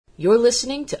You're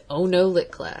listening to Oh No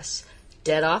Lit Class.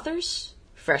 Dead authors,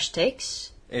 fresh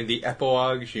takes, and the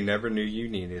epilogues you never knew you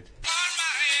needed.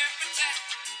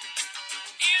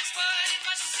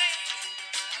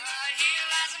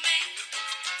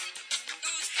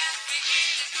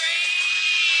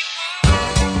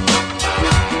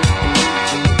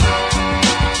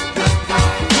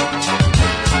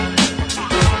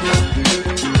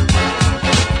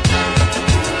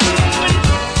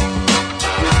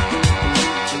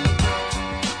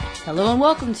 Hello and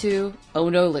welcome to Oh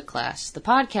No Lit Class, the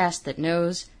podcast that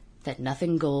knows that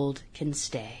nothing gold can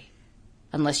stay.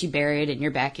 Unless you bury it in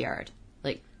your backyard.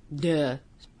 Like, duh.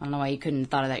 I don't know why you couldn't have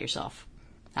thought of that yourself.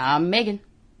 I'm Megan.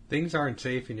 Things aren't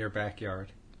safe in your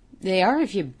backyard. They are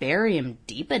if you bury them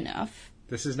deep enough.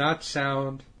 This is not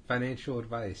sound financial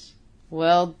advice.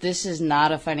 Well, this is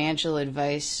not a financial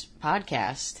advice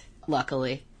podcast,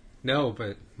 luckily. No,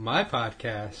 but my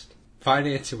podcast,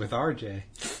 Financing with RJ.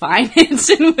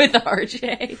 Financing with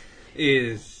RJ.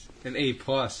 Is an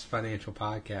A-plus financial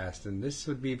podcast, and this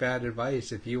would be bad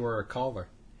advice if you were a caller.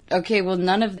 Okay, well,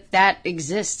 none of that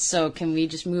exists, so can we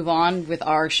just move on with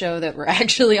our show that we're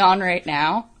actually on right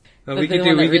now? Well, we could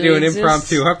do an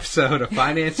impromptu episode of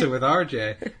Financing with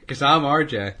RJ, because I'm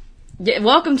RJ. Yeah,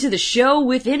 welcome to the show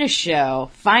within a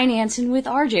show, Financing with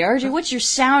RJ. RJ, what's your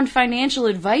sound financial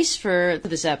advice for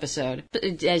this episode?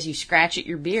 As you scratch at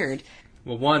your beard.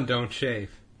 Well, one, don't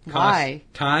shave. Why?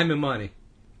 Time and money.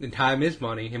 And time is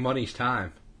money, and money's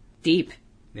time. Deep.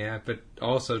 Yeah, but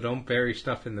also don't bury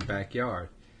stuff in the backyard.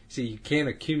 See, you can't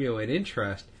accumulate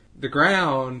interest. The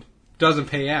ground doesn't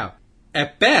pay out.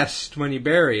 At best, when you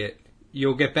bury it,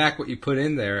 you'll get back what you put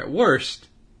in there. At worst,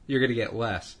 you're going to get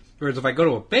less. Whereas if I go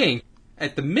to a bank,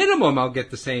 at the minimum, I'll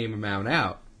get the same amount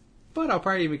out. But I'll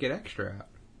probably even get extra out.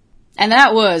 And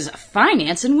that was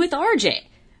Financing with RJ.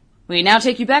 We now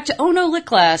take you back to Oh No Lit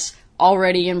Class,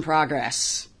 already in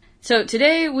progress. So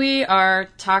today we are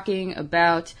talking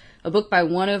about a book by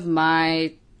one of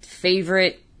my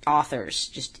favorite authors,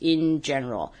 just in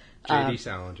general. J.D.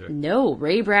 Salinger. No,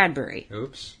 Ray Bradbury.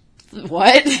 Oops.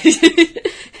 What?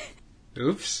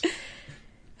 Oops.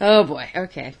 Oh boy,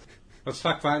 okay. Let's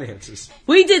talk finances.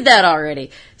 We did that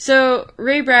already. So,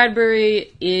 Ray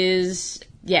Bradbury is,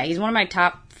 he's one of my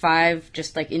top 5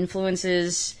 just like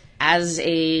influences as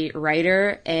a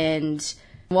writer, and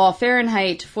while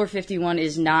Fahrenheit 451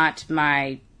 is not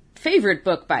my favorite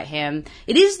book by him,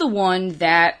 it is the one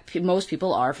that most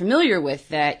people are familiar with,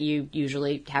 that you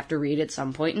usually have to read at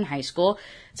some point in high school.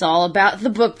 It's all about the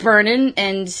book burning,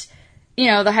 and, you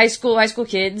know, the high school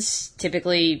kids,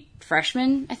 typically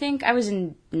freshmen, I think. I was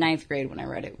in 9th grade when I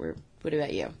read it. What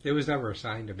about you? It was never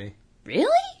assigned to me. Really?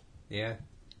 Yeah.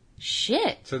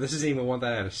 Shit. So this isn't even one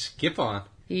that I had to skip on.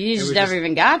 You just never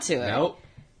even got to it. Nope.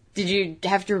 Did you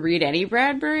have to read any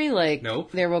Bradbury? Like,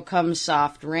 nope. There Will Come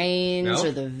Soft Rains, nope.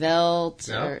 Or The Veldt?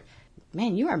 Nope. Or...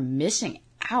 Man, you are missing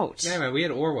out. Yeah, man, we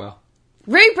had Orwell.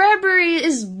 Ray Bradbury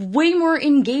is way more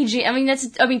engaging. I mean,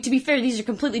 to be fair, these are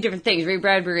completely different things. Ray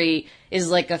Bradbury is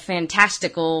like a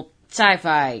fantastical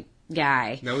sci-fi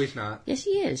guy. No, he's not. Yes,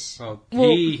 he is. Well,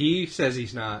 he says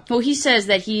he's not. Well, he says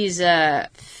that he's a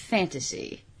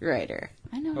fantasy writer.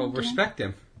 I know. Oh, respect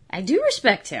him. I do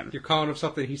respect him. You're calling him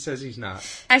something he says he's not.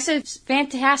 I said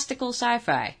fantastical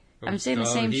sci-fi. I'm saying the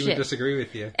same shit. He would disagree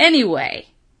with you. Anyway.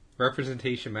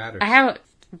 Representation matters.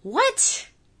 What?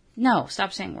 No,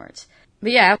 stop saying words.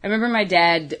 But yeah, I remember my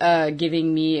dad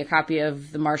giving me a copy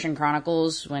of The Martian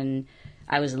Chronicles when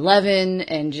I was 11,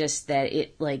 and just that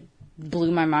it, like,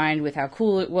 blew my mind with how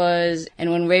cool it was. And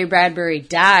when Ray Bradbury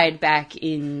died back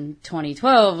in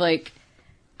 2012, like,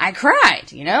 I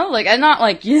cried, you know? Like, I'm not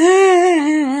like,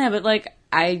 yeah, but like,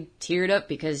 I teared up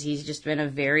because he's just been a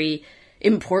very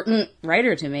important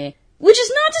writer to me. Which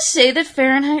is not to say that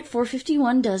Fahrenheit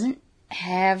 451 doesn't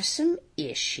have some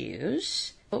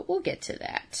issues, but we'll get to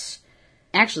that.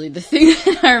 Actually, the thing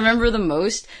that I remember the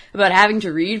most about having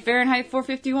to read Fahrenheit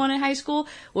 451 in high school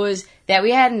was that we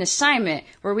had an assignment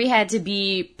where we had to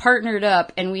be partnered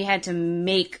up and we had to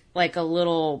make like a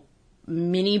little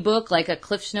mini book, like a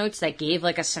Cliff's Notes that gave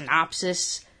like a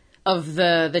synopsis of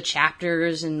the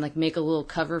chapters and like make a little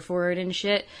cover for it and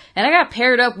shit. And I got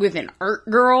paired up with an art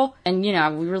girl, and you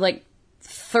know, we were like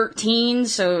 13,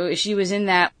 so she was in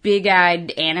that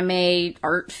big-eyed anime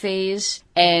art phase,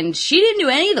 and she didn't do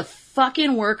any of the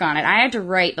fucking work on it. I had to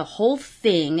write the whole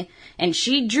thing, and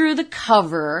she drew the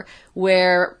cover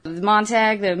where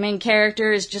Montag, the main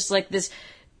character, is just like this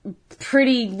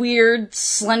pretty weird,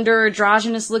 slender,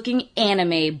 androgynous-looking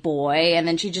anime boy, and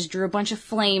then she just drew a bunch of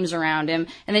flames around him,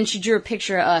 and then she drew a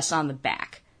picture of us on the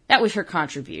back. That was her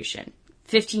contribution.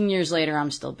 15 years later,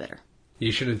 I'm still bitter.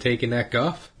 You should have taken that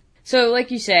guff. So,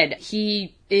 like you said,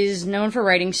 he is known for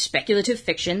writing speculative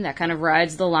fiction that kind of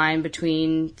rides the line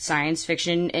between science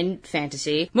fiction and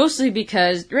fantasy, mostly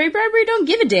because Ray Bradbury don't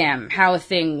give a damn how a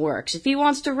thing works. If he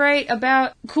wants to write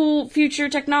about cool future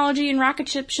technology and rocket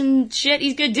ships and shit,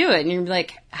 he's gonna do it. And you're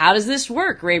like, how does this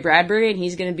work, Ray Bradbury? And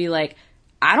he's gonna be like,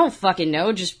 I don't fucking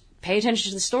know, just pay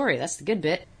attention to the story. That's the good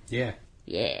bit. Yeah.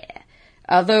 Yeah.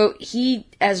 Although he,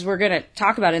 as we're going to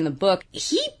talk about in the book,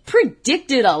 he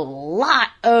predicted a lot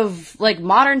of, like,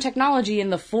 modern technology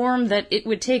in the form that it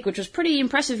would take, which was pretty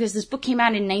impressive because this book came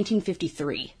out in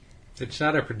 1953. It's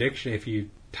not a prediction if you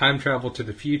time travel to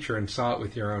the future and saw it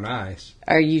with your own eyes.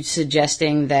 Are you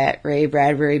suggesting that Ray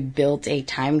Bradbury built a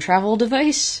time travel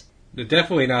device?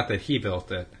 Definitely not that he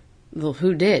built it. Well,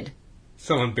 who did?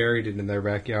 Someone buried it in their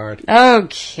backyard.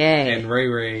 Okay. And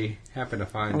Ray happened to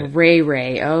find it.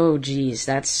 Ray. Oh, geez.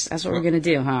 That's what we're going to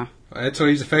do, huh? That's what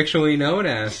he's affectionately known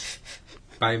as.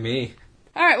 By me.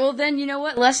 Alright, well then, you know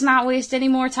what? Let's not waste any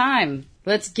more time.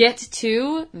 Let's get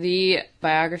to the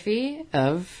biography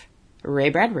of Ray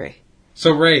Bradbury.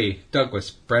 So Ray Douglas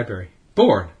Bradbury.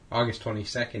 Born August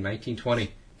 22nd,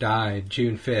 1920. Died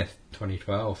June 5th,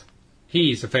 2012.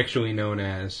 He's affectionately known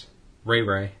as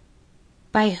Ray.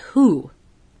 By who?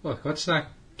 Look, let's not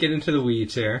get into the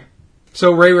weeds here.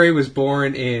 So Ray was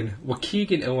born in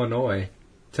Waukegan, Illinois,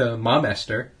 to Mom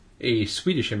Esther, a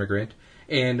Swedish immigrant,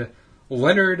 and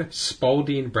Leonard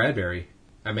Spalding Bradbury,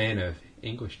 a man of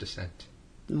English descent.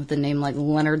 With a name like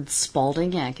Leonard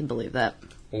Spalding? Yeah, I can believe that.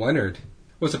 Leonard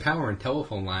was a power and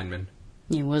telephone lineman.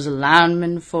 He was a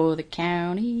lineman for the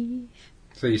county.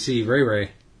 So you see,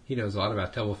 Ray, he knows a lot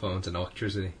about telephones and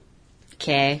electricity.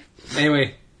 Okay.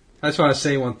 Anyway, I just want to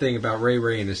say one thing about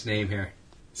Ray and his name here.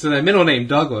 So that middle name,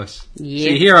 Douglas. Yeah.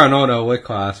 See, here on Ono Lit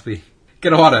Class, we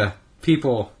get a lot of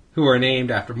people who are named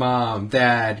after mom,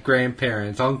 dad,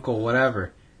 grandparents, uncle,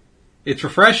 whatever. It's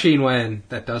refreshing when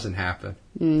that doesn't happen.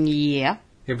 Yeah.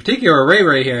 In particular,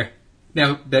 Ray here.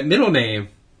 Now, that middle name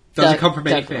doesn't come from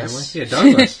any family. Yeah,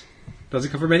 Douglas.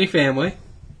 Doesn't come from any family.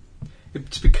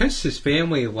 It's because his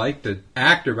family liked an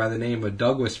actor by the name of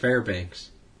Douglas Fairbanks.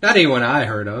 Not anyone I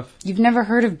heard of. You've never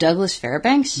heard of Douglas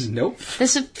Fairbanks? Nope.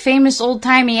 This is a famous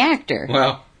old-timey actor.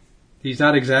 Well, he's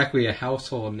not exactly a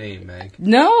household name, Meg.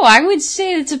 No, I would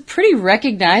say it's a pretty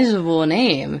recognizable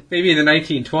name. Maybe in the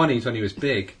 1920s when he was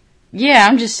big. Yeah,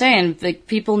 I'm just saying, like,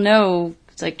 people know,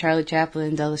 it's like Charlie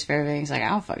Chaplin, Douglas Fairbanks, like, I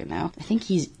don't fucking know. I think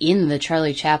he's in the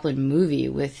Charlie Chaplin movie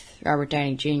with Robert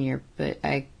Downey Jr., but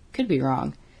I could be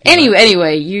wrong.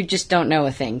 Anyway, you just don't know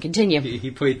a thing. Continue.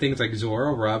 He played things like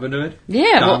Zorro, Robin Hood,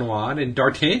 yeah, Don Juan, and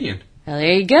D'Artagnan. Well,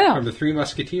 there you go. From the Three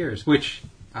Musketeers, which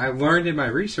I learned in my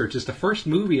research is the first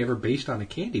movie ever based on a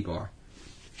candy bar.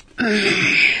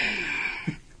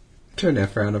 Turn that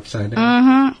frown upside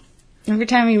down. Every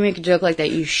time you make a joke like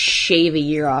that, you shave a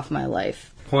year off my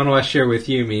life. One less year with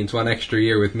you means one extra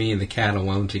year with me and the cat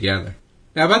alone together.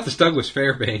 Now, about this Douglas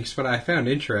Fairbanks, what I found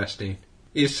interesting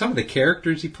is some of the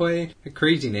characters he played had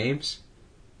crazy names.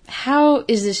 How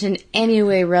is this in any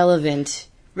way relevant?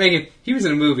 Megan, he was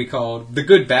in a movie called The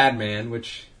Good Bad Man,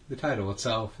 which the title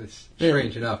itself is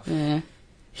strange enough. Yeah.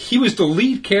 He was the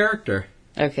lead character.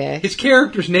 Okay. His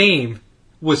character's name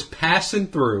was Passin'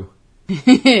 Through.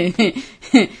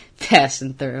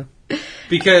 Passing through.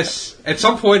 Because at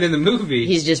some point in the movie,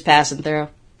 He's just passing through.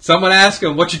 someone asked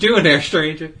him, "What you doing there,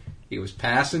 stranger?" He was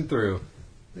passing through.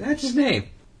 That's his name.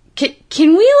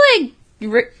 Can we,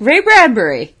 like, Ray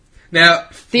Bradbury? Now,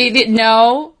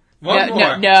 No. one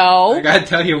more. No. I gotta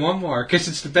tell you one more, because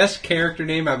it's the best character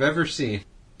name I've ever seen.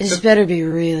 This better be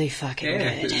really fucking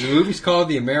Yeah, good. the movie's called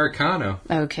The Americano.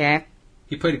 Okay.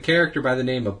 He played a character by the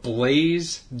name of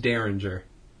Blaze Derringer.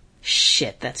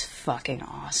 Shit, that's fucking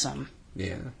awesome.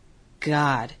 Yeah.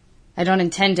 God. I don't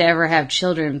intend to ever have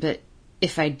children, but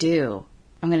if I do,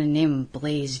 I'm gonna name him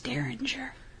Blaze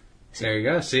Derringer. There you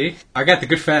go, see? I got the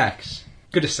good facts.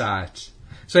 Good asides.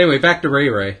 So anyway, back to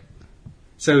Ray.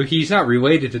 So he's not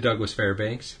related to Douglas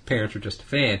Fairbanks. Parents were just a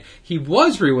fan. He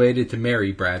was related to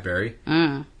Mary Bradbury,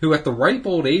 who at the ripe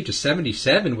old age of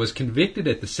 77 was convicted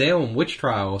at the Salem witch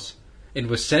trials and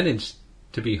was sentenced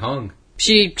to be hung.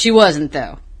 She wasn't,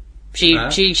 though. She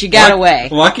got away.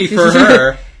 Lucky for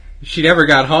her, she never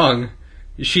got hung.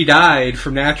 She died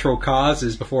from natural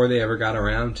causes before they ever got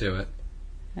around to it.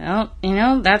 Well,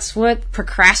 that's what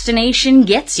procrastination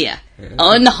gets you. Yeah.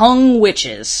 Unhung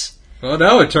witches. Well,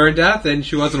 no, it turned out then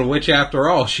she wasn't a witch after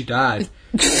all. She died.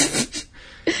 That's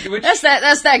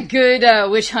that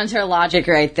good witch hunter logic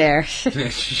right there.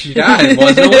 She died,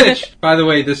 wasn't a witch. By the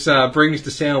way, this brings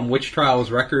the Salem witch trials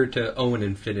record to own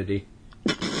infinity.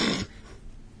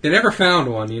 They never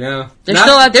found one, you know. They're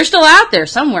still out there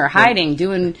somewhere, hiding,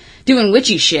 doing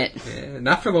witchy shit. Yeah,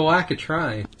 not for the lack of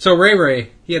trying. So Ray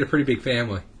Ray, he had a pretty big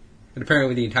family. And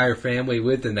apparently the entire family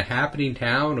lived in the happening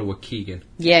town of Waukegan.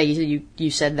 Yeah, you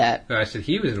said that. No, I said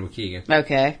he was in Waukegan.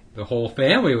 Okay. The whole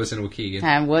family was in Waukegan.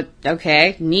 And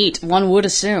okay, neat. One would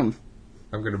assume.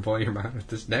 I'm going to blow your mind with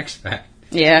this next fact.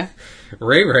 Yeah.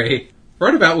 Ray Ray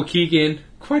wrote about Waukegan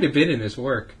quite a bit in his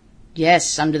work.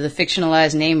 Yes, under the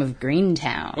fictionalized name of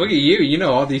Greentown. Look at you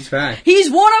know all these facts.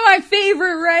 He's one of my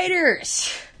favorite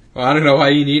writers! Well, I don't know why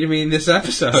you needed me in this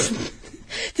episode.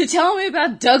 To tell me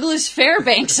about Douglas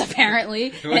Fairbanks,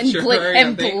 apparently,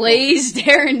 and Blaze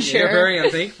Derringer. You're very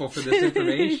unthankful for this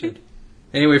information.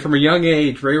 Anyway, from a young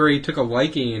age, Ray Ray took a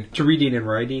liking to reading and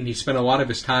writing. He spent a lot of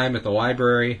his time at the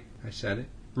library, I said it,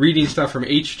 reading stuff from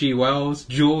H.G. Wells,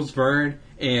 Jules Verne,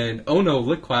 and Ono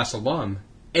Lit Class alum,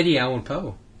 Edgar Allan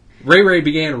Poe. Ray Ray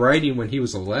began writing when he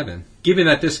was 11. Given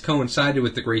that this coincided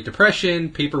with the Great Depression,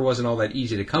 paper wasn't all that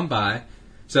easy to come by,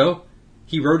 so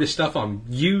he wrote his stuff on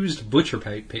used butcher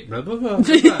paper.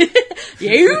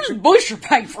 Used butcher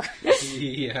paper.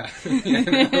 Yeah.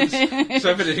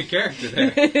 Something in character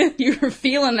there. You were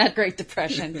feeling that Great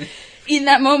Depression. In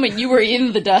that moment, you were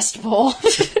in the Dust Bowl.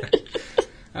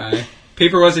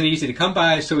 Paper wasn't easy to come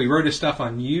by, so he wrote his stuff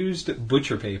on used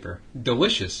butcher paper.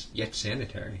 Delicious, yet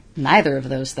sanitary. Neither of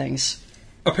those things.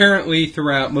 Apparently,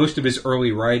 throughout most of his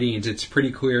early writings, it's pretty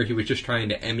clear he was just trying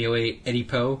to emulate Eddie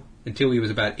Poe until he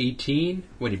was about 18,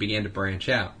 when he began to branch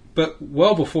out. But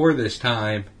well before this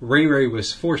time, Ray Ray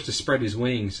was forced to spread his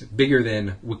wings bigger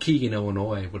than Waukegan,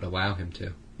 Illinois would allow him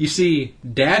to. You see,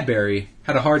 Dadbury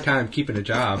had a hard time keeping a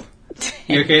job.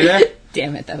 You okay there?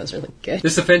 Damn it, that was really good.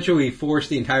 This eventually forced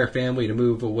the entire family to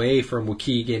move away from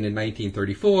Waukegan in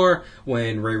 1934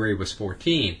 when Ray Ray was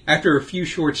 14. After a few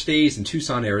short stays in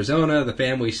Tucson, Arizona, the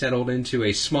family settled into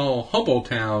a small, humble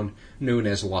town known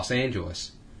as Los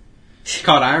Angeles. It's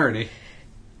called irony.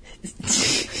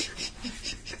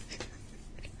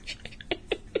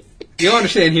 You'll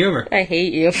understand humor. I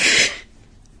hate you.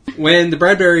 When the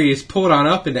Bradburys pulled on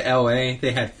up into L.A.,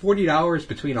 they had $40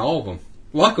 between all of them.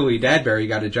 Luckily, Dadbury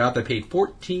got a job that paid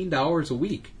 $14 a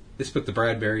week. This put the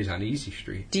Bradburys on Easy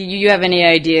Street. Do you have any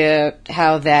idea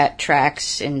how that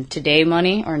tracks in today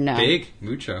money, or no? Big.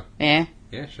 Mucho. Yeah?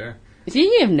 Yeah, sure.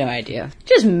 You have no idea.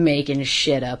 Just making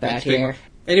shit up out here.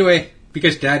 Anyway,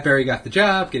 because Dadbury got the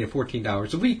job, getting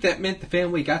 $14 a week, that meant the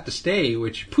family got to stay,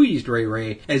 which pleased Ray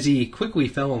Ray as he quickly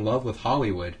fell in love with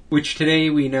Hollywood, which today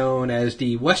we know as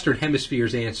the Western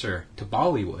Hemisphere's answer to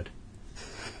Bollywood.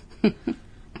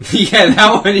 Yeah,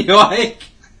 that one you like?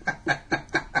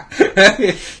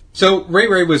 So, Ray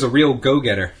Ray was a real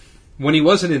go-getter. When he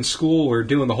wasn't in school or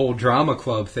doing the whole drama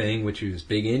club thing, which he was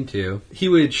big into, he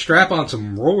would strap on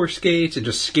some roller skates and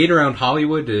just skate around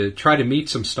Hollywood to try to meet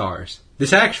some stars.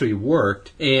 This actually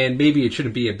worked, and maybe it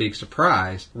shouldn't be a big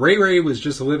surprise. Ray Ray was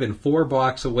just living 4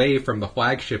 blocks away from the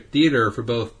flagship theater for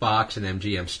both Fox and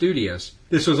MGM Studios.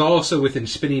 This was also within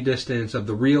spitting distance of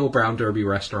the real Brown Derby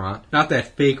restaurant, not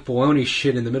that fake baloney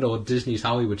shit in the middle of Disney's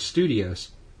Hollywood Studios.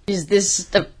 Is this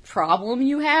the problem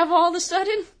you have all of a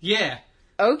sudden? Yeah.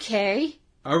 Okay.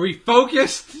 Are we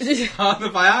focused on the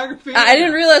biography? I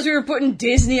didn't realize we were putting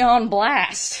Disney on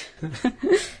blast.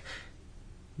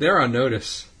 They're on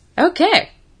notice. Okay.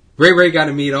 Ray Ray got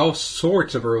to meet all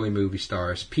sorts of early movie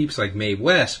stars, peeps like Mae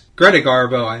West, Greta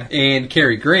Garbo, and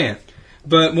Cary Grant.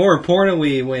 But more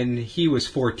importantly, when he was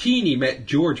 14, he met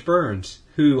George Burns,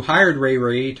 who hired Ray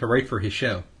Ray to write for his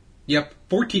show. Yep,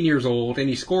 14 years old, and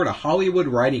he scored a Hollywood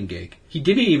writing gig. He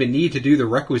didn't even need to do the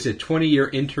requisite 20-year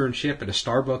internship at a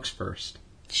Starbucks first.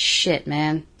 Shit,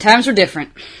 man. Times were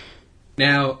different.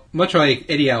 Now, much like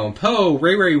Edgar Allan Poe,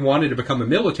 Ray Ray wanted to become a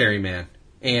military man.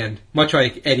 And, much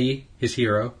like Eddie, his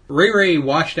hero, Ray Ray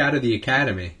washed out of the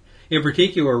academy. In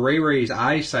particular, Ray Ray's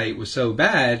eyesight was so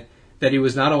bad that he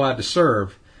was not allowed to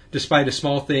serve, despite a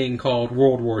small thing called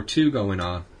World War II going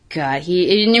on. God,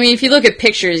 if you look at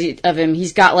pictures of him,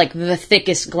 he's got, like, the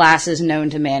thickest glasses known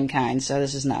to mankind, so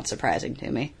this is not surprising to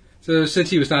me. So,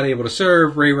 since he was not able to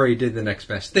serve, Ray Ray did the next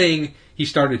best thing. He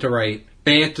started to write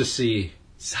fantasy,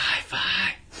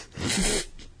 sci-fi,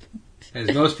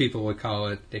 as most people would call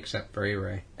it, except Ray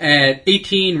Ray. At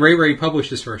 18, Ray Ray published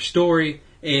his first story,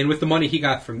 and with the money he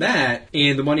got from that,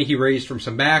 and the money he raised from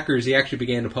some backers, he actually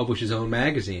began to publish his own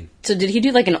magazine. So did he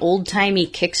do, like, an old-timey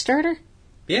Kickstarter?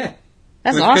 Yeah.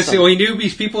 That's awesome. Because he knew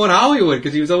these people in Hollywood,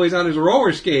 because he was always on his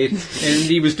roller skates, and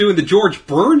he was doing the George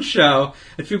Burns show,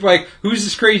 and people were like, who's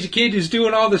this crazy kid who's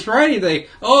doing all this writing? They,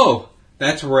 oh,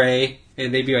 that's Ray.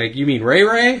 And they'd be like, you mean Ray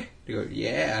Ray? They go,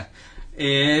 yeah.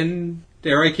 And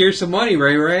they're like, here's some money,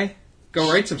 Ray Ray.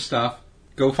 Go write some stuff.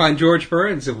 Go find George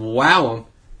Burns and wow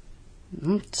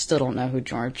him. Still don't know who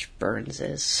George Burns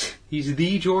is. He's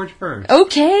the George Burns.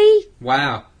 Okay.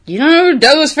 Wow. You don't know who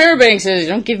Douglas Fairbanks is.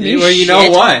 Don't give me Well, you shit. know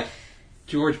what?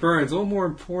 George Burns, a little more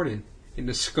important in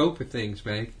the scope of things,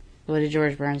 Meg. What did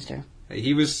George Burns do?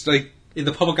 He was, like, in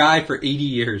the public eye for 80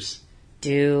 years.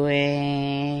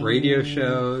 Doing... Radio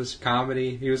shows,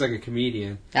 comedy. He was like a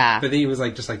comedian. Ah. But then he was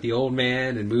like just like the old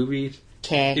man in movies.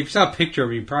 Okay. If you saw a picture of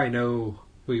him, you'd probably know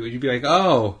who he was. You'd be like,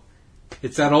 oh,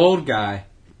 it's that old guy.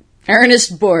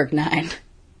 Ernest Borgnine.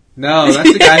 No,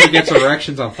 that's the guy who gets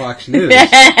erections on Fox News.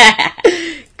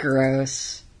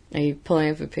 Gross. Are you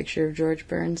pulling up a picture of George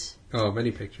Burns? Oh,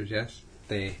 many pictures, yes.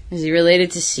 Is he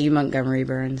related to C. Montgomery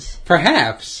Burns?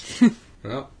 Perhaps.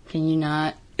 Well. Can you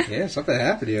not? Yeah, something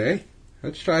happened here, eh?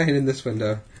 Let's try it in this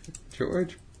window.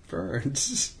 George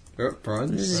Burns.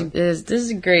 This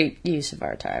is a great use of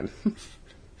our time.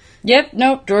 Yep,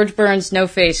 nope, George Burns, no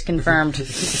face, confirmed. Yeah,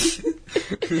 he's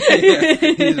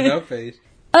no face.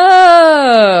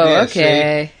 Oh, Yeah,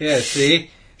 okay.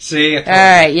 See?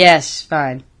 Alright, yes,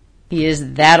 fine. He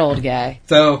is that old guy.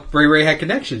 So, Ray had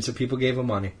connections, so people gave him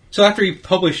money. So after he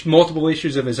published multiple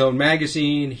issues of his own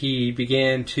magazine, he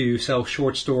began to sell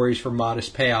short stories for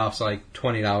modest payoffs, like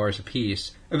 $20 a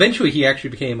piece. Eventually, he actually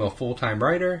became a full-time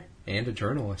writer and a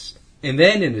journalist. And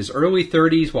then, in his early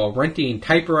 30s, while renting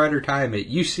typewriter time at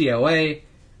UCLA,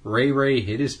 Ray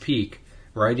hit his peak,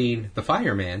 writing The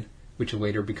Fireman, which would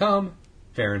later become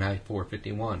Fahrenheit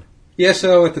 451. Yeah,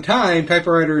 so at the time,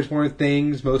 typewriters weren't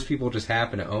things most people just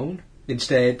happened to own.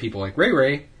 Instead, people like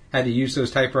Ray had to use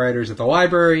those typewriters at the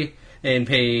library and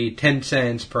pay 10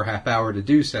 cents per half hour to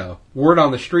do so. Word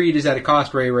on the street is that it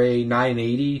cost Ray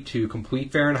 $9.80 to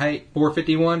complete Fahrenheit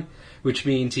 451, which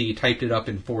means he typed it up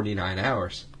in 49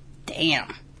 hours.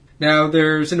 Damn. Now,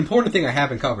 there's an important thing I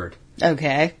haven't covered.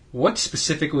 Okay. What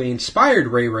specifically inspired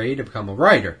Ray to become a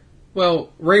writer?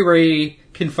 Well, Ray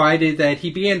confided that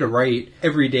he began to write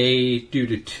every day due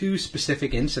to two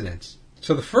specific incidents.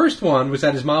 So the first one was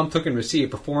that his mom took him to see a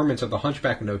performance of The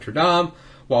Hunchback of Notre Dame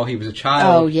while he was a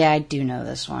child. Oh, yeah, I do know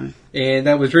this one. And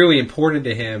that was really important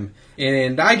to him.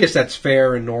 And I guess that's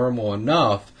fair and normal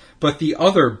enough. But the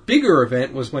other bigger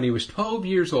event was when he was 12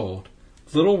 years old.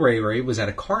 Little Ray was at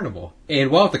a carnival. And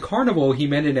while at the carnival, he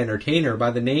met an entertainer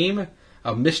by the name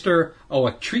of Mr.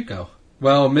 Electrico.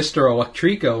 Well, Mr.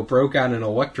 Electrico broke out an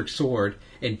electric sword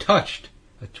and touched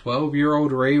a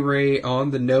 12-year-old Ray on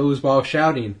the nose while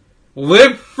shouting,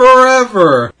 "Live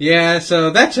forever!" Yeah, so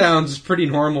that sounds pretty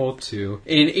normal, too.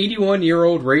 An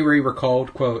 81-year-old Ray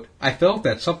recalled, quote, "I felt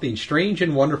that something strange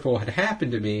and wonderful had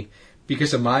happened to me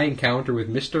because of my encounter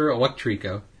with Mr.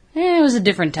 Electrico. It was a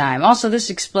different time. Also, this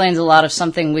explains a lot of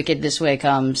Something Wicked This Way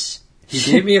Comes. He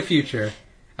gave me a future.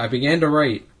 I began to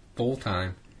write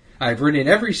full-time. I've written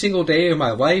every single day of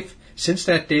my life since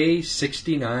that day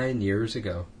 69 years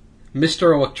ago.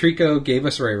 Mr. Electrico gave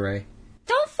us Ray.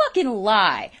 Don't fucking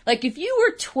lie. Like, if you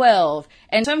were 12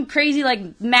 and some crazy,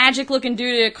 like, magic-looking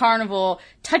dude at a carnival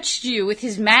touched you with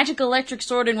his magic electric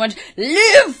sword and went,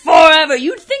 "Live forever,"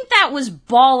 you'd think that was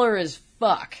baller as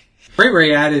fuck.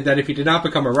 Ray added that if he did not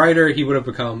become a writer, he would have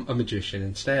become a magician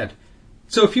instead.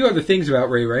 So a few other things about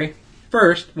Ray.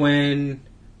 First, when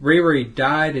Ray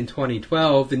died in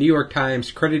 2012, the New York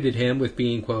Times credited him with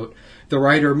being, quote, "the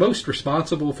writer most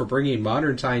responsible for bringing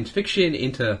modern science fiction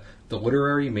into the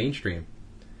literary mainstream."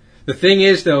 The thing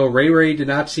is, though, Ray did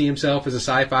not see himself as a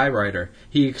sci-fi writer.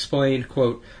 He explained,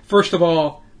 quote, "First of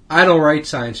all, I don't write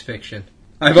science fiction.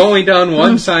 I've only done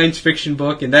one science fiction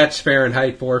book, and that's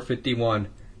Fahrenheit 451,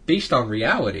 based on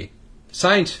reality.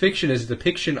 Science fiction is a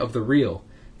depiction of the real.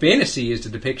 Fantasy is a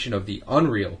depiction of the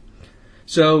unreal.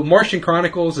 So Martian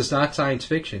Chronicles is not science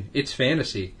fiction. It's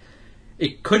fantasy.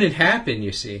 It couldn't happen,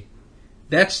 you see.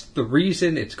 That's the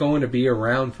reason it's going to be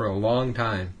around for a long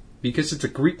time. Because it's a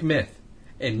Greek myth.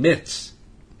 And myths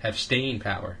have staying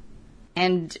power."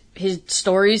 And his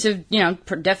stories have,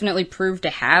 definitely proved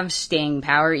to have staying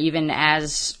power even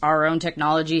as our own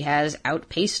technology has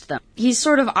outpaced them. He's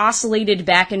sort of oscillated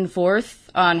back and forth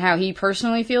on how he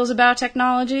personally feels about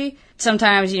technology.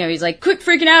 Sometimes, he's like, "Quit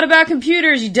freaking out about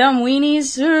computers, you dumb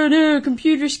weenies. Oh, no,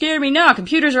 computers scare me." No,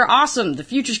 computers are awesome. The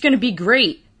future's gonna be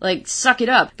great. Like, suck it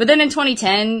up. But then in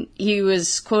 2010, he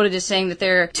was quoted as saying that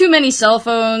there are too many cell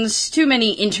phones, too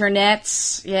many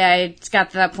internets. Yeah, it's got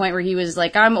to that point where he was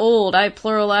like, "I'm old, I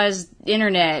pluralized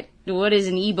internet. What is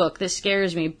an ebook? This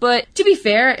scares me." But to be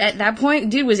fair, at that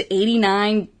point, dude was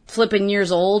 89 flippin'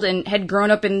 years old and had grown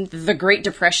up in the Great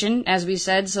Depression, as we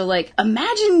said. So, like,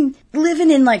 imagine living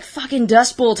in, like, fucking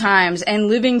Dust Bowl times and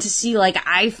living to see, like,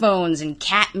 iPhones and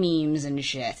cat memes and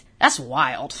shit. That's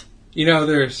wild.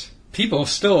 There's people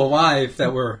still alive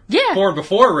that were Yeah. born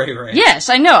before Ray Ray. Yes,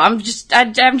 I know. I'm just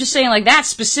saying like that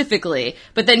specifically.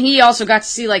 But then he also got to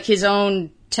see like his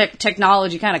own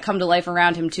technology kind of come to life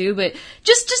around him too. But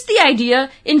just the idea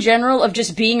in general of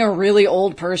just being a really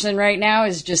old person right now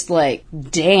is just like,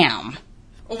 damn.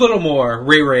 A little more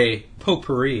Ray Ray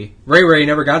potpourri. Ray Ray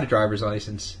never got a driver's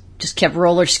license. Just kept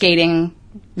roller skating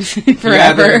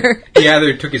forever. He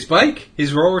either took his bike,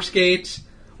 his roller skates,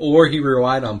 or he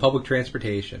relied on public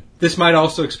transportation. This might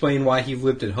also explain why he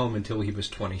lived at home until he was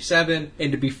 27,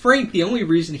 and to be frank, the only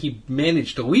reason he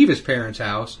managed to leave his parents'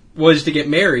 house was to get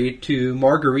married to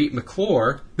Marguerite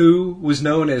McClure, who was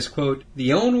known as, quote,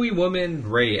 the only woman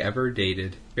Ray ever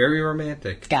dated. Very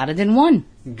romantic. Got it in one.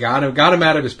 Got him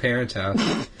out of his parents'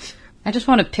 house. I just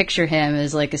want to picture him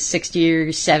as like a 60 or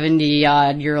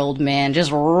 70-odd-year-old man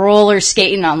just roller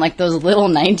skating on like those little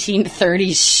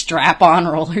 1930s strap-on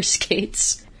roller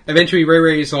skates. Eventually, Ray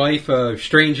Ray's life of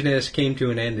strangeness came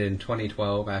to an end in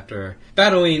 2012 after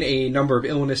battling a number of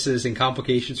illnesses and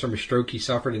complications from a stroke he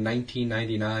suffered in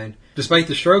 1999. Despite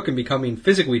the stroke and becoming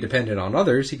physically dependent on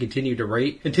others, he continued to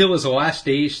write until his last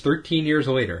days 13 years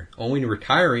later, only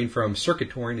retiring from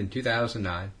circuit touring in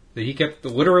 2009. That he kept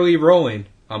literally rolling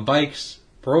on bikes,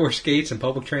 roller skates, and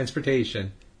public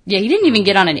transportation. Yeah, he didn't even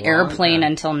get on an airplane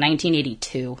until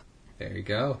 1982. There you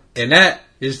go. And that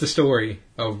is the story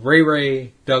of Ray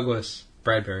Ray Douglas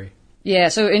Bradbury. Yeah,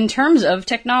 so in terms of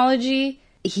technology,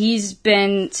 he's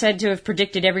been said to have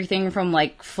predicted everything from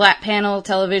like flat panel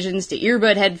televisions to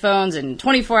earbud headphones and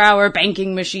 24-hour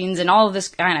banking machines, and all of this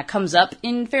kind of comes up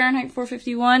in Fahrenheit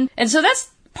 451. And so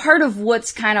that's part of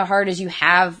what's kind of hard, is you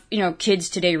have, kids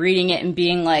today reading it and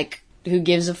being like, who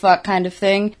gives a fuck kind of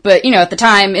thing. But, at the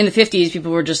time, in the 50s,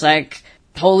 people were just like,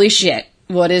 holy shit,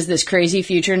 what is this crazy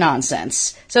future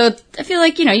nonsense? So I feel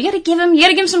like, you gotta give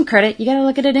him some credit. You gotta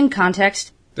look at it in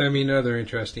context. I mean, another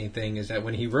interesting thing is that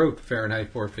when he wrote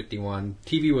Fahrenheit 451,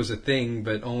 TV was a thing,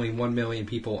 but only 1 million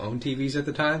people owned TVs at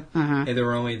the time. Uh-huh. And there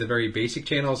were only the very basic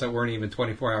channels that weren't even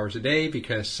 24 hours a day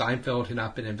because Seinfeld had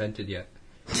not been invented yet.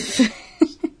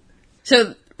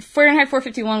 So Fahrenheit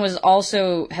 451 was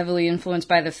also heavily influenced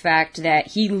by the fact that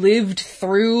he lived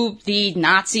through the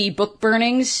Nazi book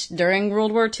burnings during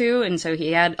World War II, and so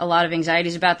he had a lot of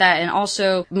anxieties about that, and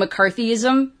also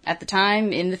McCarthyism at the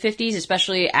time in the 50s,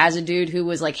 especially as a dude who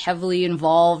was like heavily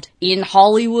involved in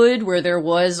Hollywood, where there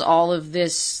was all of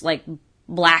this like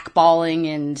blackballing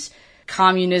and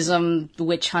communism,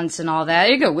 witch hunts and all that.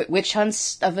 There you go, witch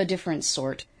hunts of a different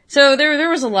sort. So there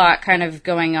was a lot kind of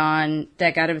going on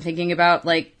that got him thinking about,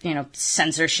 like,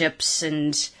 censorships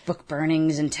and book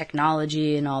burnings and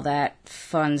technology and all that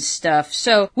fun stuff.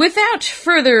 So without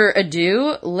further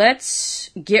ado,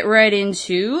 let's get right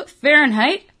into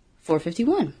Fahrenheit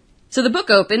 451. So the book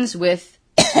opens with...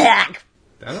 I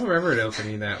don't remember it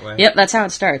opening that way. Yep, that's how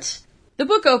it starts. The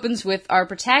book opens with our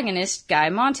protagonist, Guy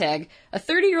Montag, a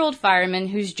 30-year-old fireman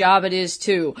whose job it is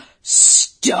to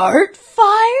start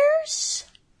fires?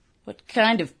 What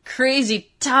kind of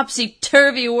crazy,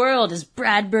 topsy-turvy world has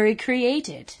Bradbury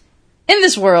created? In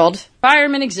this world,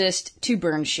 firemen exist to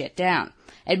burn shit down.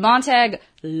 And Montag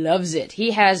loves it.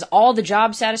 He has all the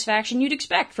job satisfaction you'd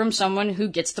expect from someone who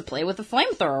gets to play with a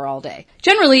flamethrower all day.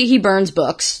 Generally, he burns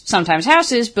books, sometimes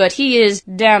houses, but he is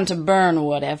down to burn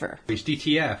whatever. He's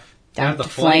DTF. Down to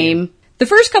flame. The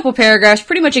first couple paragraphs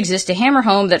pretty much exist to hammer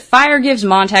home that fire gives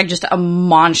Montag just a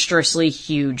monstrously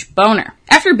huge boner.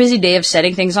 After a busy day of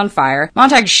setting things on fire,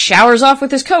 Montag showers off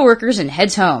with his coworkers and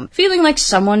heads home, feeling like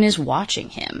someone is watching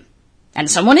him.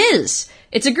 And someone is.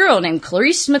 It's a girl named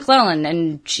Clarice McClellan,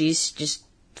 and she's just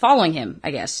following him, I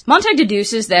guess. Montag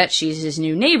deduces that she's his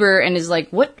new neighbor and is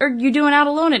like, what are you doing out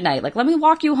alone at night? Like, let me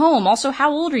walk you home. Also,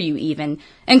 how old are you even?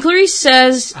 And Clarice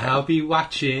says, I'll be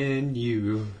watching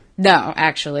you. No,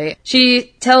 actually.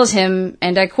 She tells him,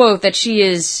 and I quote, that she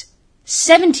is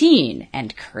 17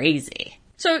 and crazy.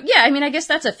 So, yeah, I guess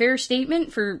that's a fair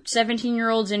statement for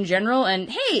 17-year-olds in general, and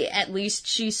hey, at least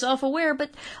she's self-aware, but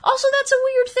also that's a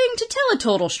weird thing to tell a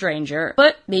total stranger.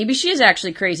 But maybe she is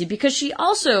actually crazy, because she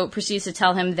also proceeds to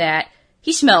tell him that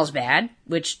he smells bad,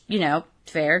 which,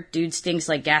 fair, dude stinks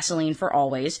like gasoline for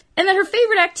always, and that her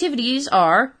favorite activities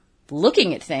are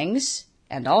looking at things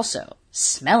and also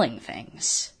smelling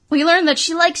things. We learn that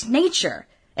she likes nature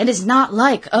and is not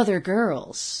like other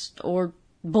girls or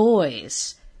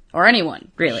boys or anyone,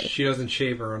 really. She doesn't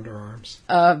shave her underarms.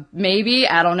 Maybe.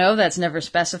 I don't know. That's never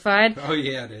specified. Oh,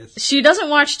 yeah, it is. She doesn't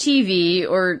watch TV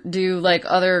or do,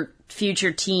 other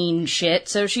future teen shit,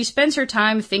 so she spends her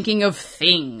time thinking of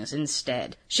things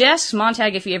instead. She asks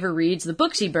Montag if he ever reads the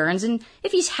books he burns and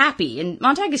if he's happy, and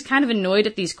Montag is kind of annoyed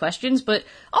at these questions, but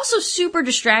also super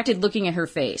distracted looking at her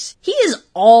face. He is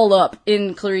all up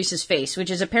in Clarice's face, which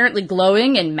is apparently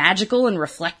glowing and magical and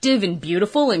reflective and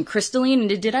beautiful and crystalline,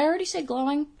 and did I already say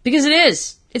glowing? Because it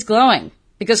is. It's glowing.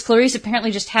 Because Clarice apparently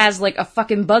just has, like, a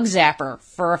fucking bug zapper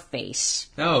for a face.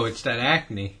 No, it's that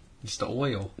acne. It's the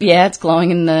oil. Yeah, it's glowing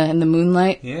in the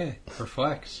moonlight. Yeah, it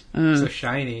reflects. So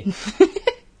shiny.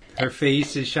 Her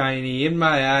face is shiny in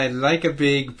my eye like a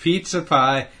big pizza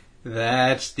pie.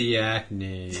 That's the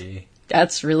acne.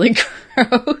 That's really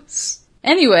gross.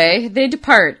 Anyway, they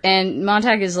depart, and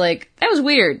Montag is like, that was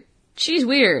weird. She's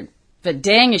weird. But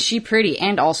dang is she pretty,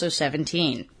 and also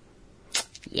 17.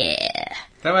 Yeah.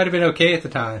 That might have been okay at the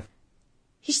time.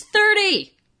 He's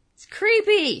 30! It's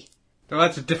creepy! Well,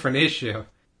 that's a different issue.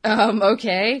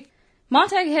 Okay.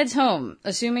 Montag heads home,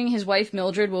 assuming his wife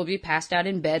Mildred will be passed out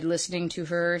in bed listening to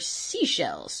her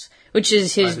seashells, which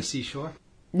is his... By the seashore?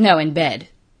 No, in bed.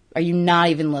 Are you not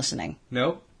even listening?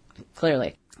 Nope.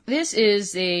 Clearly. This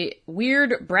is a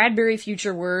weird Bradbury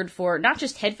future word for not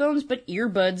just headphones, but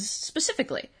earbuds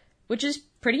specifically, which is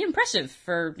pretty impressive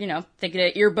for, thinking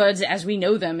of earbuds as we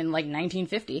know them in,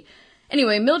 1950.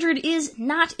 Anyway, Mildred is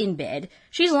not in bed.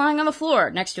 She's lying on the floor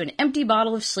next to an empty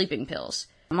bottle of sleeping pills.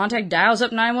 Montag dials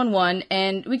up 911,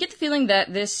 and we get the feeling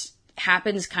that this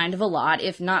happens kind of a lot,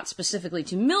 if not specifically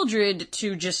to Mildred,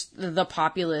 to just the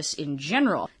populace in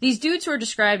general. These dudes who are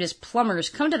described as plumbers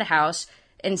come to the house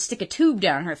and stick a tube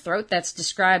down her throat that's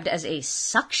described as a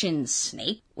suction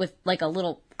snake with, a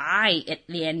little eye at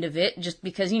the end of it, just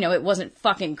because, it wasn't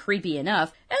fucking creepy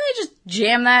enough. And they just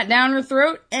jam that down her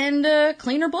throat and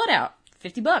clean her blood out.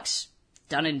 $50.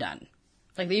 Done and done.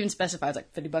 They even specifies,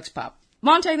 $50 pop.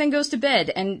 Montag then goes to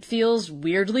bed and feels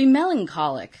weirdly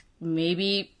melancholic.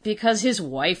 Maybe because his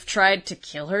wife tried to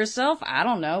kill herself? I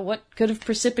don't know. What could have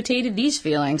precipitated these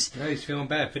feelings? Yeah, he's feeling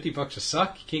bad. $50 a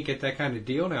suck. You can't get that kind of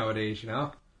deal nowadays,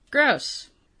 Gross.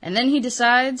 And then he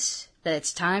decides that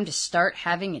it's time to start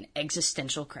having an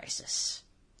existential crisis.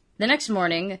 The next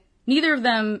morning, neither of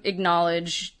them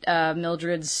acknowledge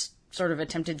Mildred's sort of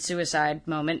attempted suicide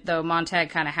moment, though Montag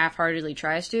kind of half-heartedly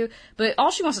tries to, but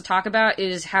all she wants to talk about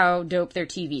is how dope their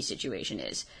TV situation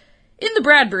is. In the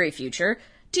Bradbury future,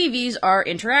 TVs are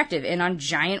interactive and on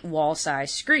giant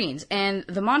wall-sized screens, and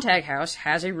the Montag house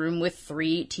has a room with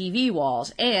 3 TV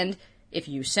walls, and if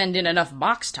you send in enough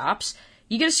box tops,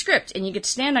 you get a script, and you get to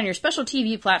stand on your special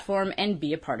TV platform and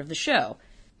be a part of the show.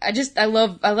 I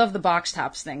love the box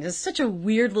tops thing. It's such a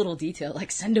weird little detail,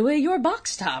 send away your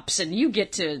box tops, and you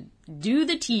get to do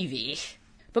the TV.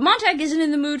 But Montag isn't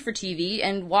in the mood for TV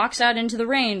and walks out into the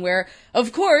rain where,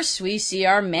 of course, we see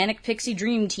our manic pixie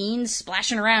dream teen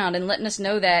splashing around and letting us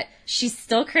know that she's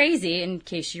still crazy, in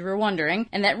case you were wondering,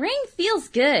 and that rain feels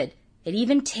good. It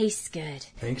even tastes good.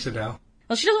 Thanks, Adele.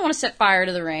 Well, she doesn't want to set fire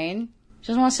to the rain. She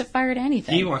doesn't want to set fire to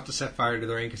anything. He wants to set fire to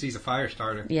the rain because he's a fire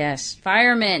starter. Yes,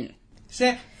 fireman.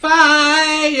 Set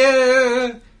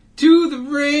fire to the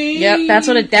rain. Yep, that's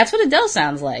what Adele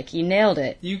sounds like. You nailed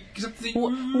it.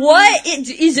 What?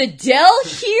 Is Adele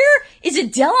here? Is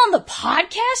Adele on the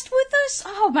podcast with us?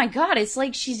 Oh my god, it's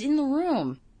like she's in the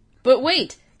room. But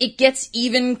wait, it gets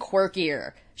even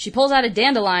quirkier. She pulls out a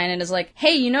dandelion and is like,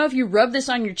 hey, if you rub this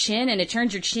on your chin and it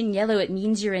turns your chin yellow, it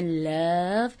means you're in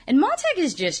love. And Montag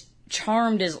is just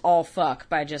charmed as all fuck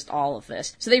by just all of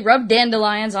this. So they rub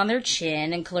dandelions on their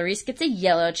chin, and Clarice gets a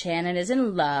yellow chin and is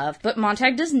in love, but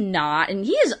Montag does not, and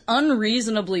he is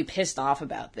unreasonably pissed off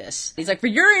about this. He's like, for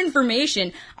your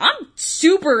information, I'm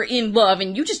super in love,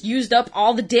 and you just used up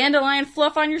all the dandelion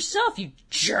fluff on yourself, you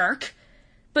jerk.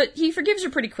 But he forgives her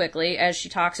pretty quickly as she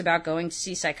talks about going to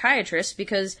see psychiatrists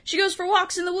because she goes for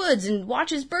walks in the woods and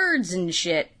watches birds and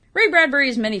shit. Ray Bradbury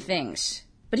is many things,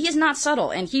 but he is not subtle,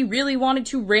 and he really wanted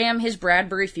to ram his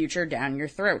Bradbury future down your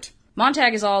throat.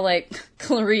 Montag is all like,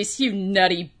 Clarice, you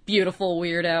nutty, beautiful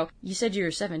weirdo. You said you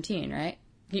were 17, right?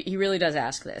 He really does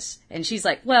ask this. And she's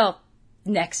like, well,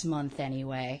 next month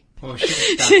anyway. Oh,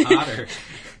 she got hotter.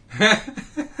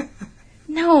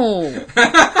 No.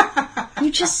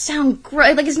 You just sound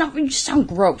gross. You just sound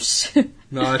gross.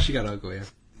 No, she got uglier.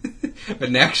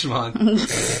 But next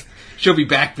month, she'll be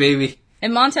back, baby.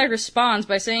 And Montag responds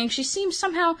by saying she seems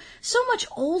somehow so much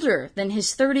older than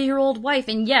his 30-year-old wife,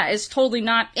 and yeah, it's totally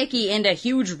not icky and a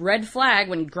huge red flag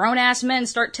when grown-ass men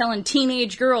start telling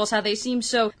teenage girls how they seem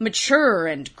so mature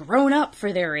and grown up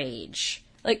for their age.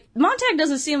 Montag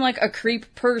doesn't seem like a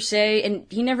creep per se, and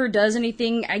he never does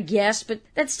anything, I guess, but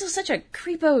that's still such a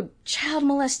creepo, child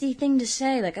molesty thing to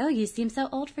say, oh, you seem so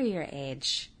old for your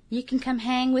age. You can come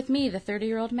hang with me, the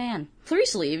 30-year-old man.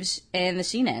 Clarice leaves, and the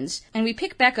scene ends, and we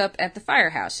pick back up at the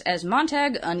firehouse as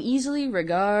Montag uneasily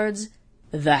regards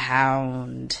the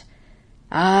Hound.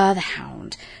 Ah, the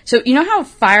Hound. So, you know how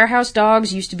firehouse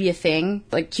dogs used to be a thing?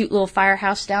 Like cute little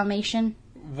firehouse Dalmatian?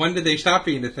 When did they stop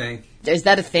being a thing? Is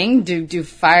that a thing? Do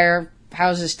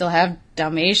firehouses still have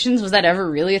Dalmatians? Was that ever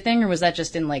really a thing, or was that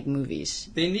just in, like, movies?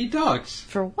 They need dogs.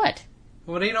 For what?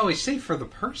 Well, it ain't always safe for the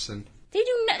person. They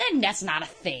do not, that's not a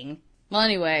thing. Well,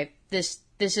 anyway, this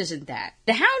isn't that.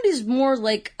 The Hound is more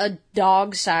like a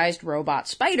dog-sized robot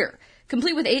spider,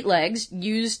 complete with 8 legs,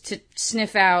 used to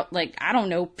sniff out, like, I don't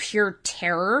know, pure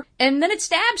terror. And then it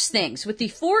stabs things with the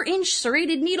 4-inch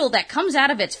serrated needle that comes out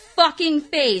of its fucking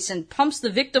face and pumps the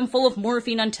victim full of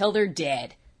morphine until they're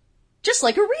dead. Just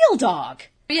like a real dog.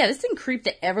 But yeah, this thing creeped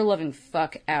the ever-loving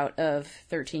fuck out of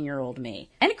 13-year-old me.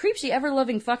 And it creeps the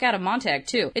ever-loving fuck out of Montag,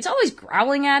 too. It's always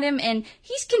growling at him, and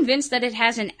he's convinced that it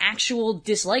has an actual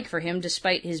dislike for him,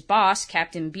 despite his boss,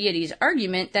 Captain Beatty's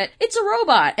argument that it's a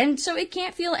robot, and so it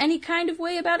can't feel any kind of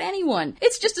way about anyone.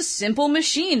 It's just a simple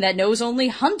machine that knows only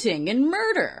hunting and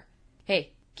murder.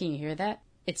 Hey, can you hear that?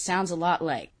 It sounds a lot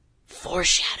like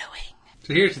foreshadowing.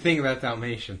 So here's the thing about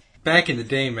Dalmatian. Back in the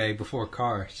day, May, before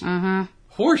cars. Mm-hmm.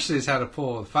 Horses had to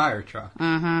pull a fire truck.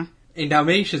 Mm-hmm. In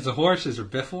Dalmatians, the horses are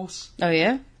biffles. Oh,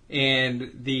 yeah?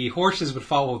 And the horses would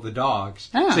follow the dogs.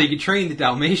 Oh. So you could train the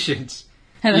Dalmatians.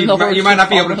 And then You might not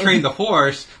be able to follow. train the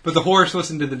horse, but the horse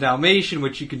listened to the Dalmatian,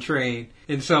 which you can train.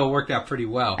 And so it worked out pretty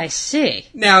well. I see.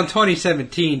 Now, in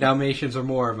 2017, Dalmatians are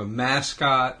more of a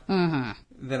mascot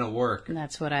than a work.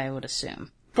 That's what I would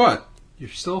assume. But you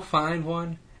still find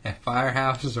one at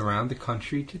firehouses around the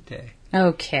country today.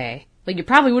 Okay. But you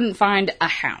probably wouldn't find a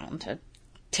hound, a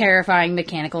terrifying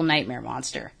mechanical nightmare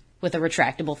monster with a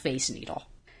retractable face needle.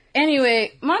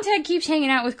 Anyway, Montag keeps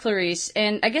hanging out with Clarice,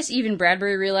 and I guess even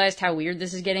Bradbury realized how weird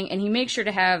this is getting, and he makes sure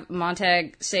to have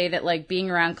Montag say that, like,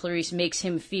 being around Clarice makes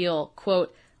him feel,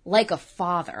 quote, like a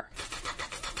father.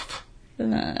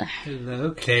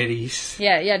 Hello, kitties.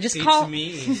 Yeah, just call... It's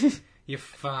me, your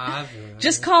father.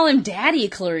 Just call him Daddy,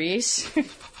 Clarice.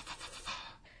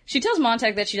 She tells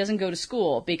Montag that she doesn't go to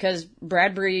school because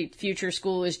Bradbury Future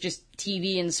School is just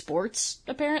TV and sports,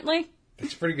 apparently.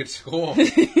 It's a pretty good school.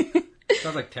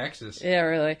 Sounds like Texas. Yeah,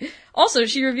 really. Also,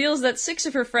 she reveals that 6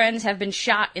 of her friends have been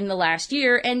shot in the last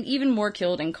year, and even more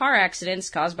killed in car accidents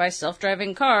caused by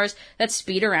self-driving cars that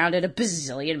speed around at a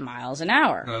bazillion miles an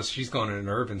hour. Oh, she's going to an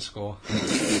urban school.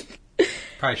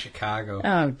 Probably Chicago.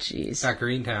 Oh, jeez. Not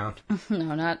Greentown.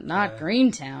 No, not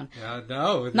Greentown.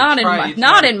 No. Not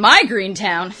in my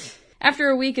Greentown. After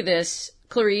a week of this,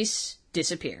 Clarice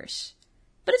disappears.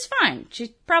 But it's fine. She's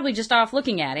probably just off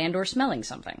looking at and or smelling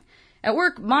something. At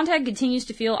work, Montag continues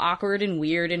to feel awkward and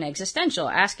weird and existential,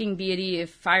 asking Beatty if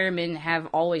firemen have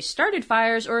always started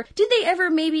fires, or did they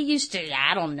ever maybe used to,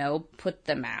 I don't know, put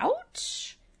them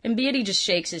out? And Beatty just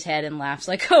shakes his head and laughs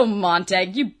like, oh,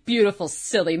 Montag, you beautiful,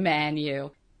 silly man,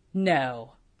 you.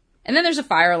 No. And then there's a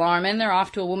fire alarm, and they're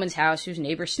off to a woman's house whose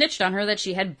neighbor snitched on her that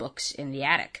she had books in the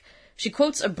attic. She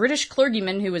quotes a British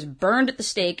clergyman who was burned at the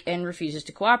stake and refuses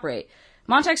to cooperate.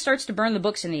 Montag starts to burn the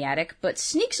books in the attic, but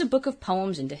sneaks a book of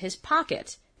poems into his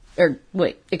pocket.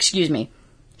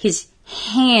 His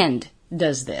hand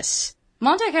does this.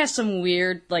 Montag has some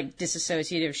weird, like,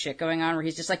 disassociative shit going on where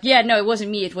he's just like, yeah, no, it wasn't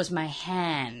me, it was my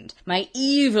hand. My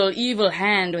evil, evil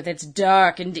hand with its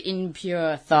dark and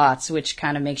impure thoughts, which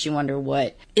kind of makes you wonder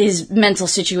what his mental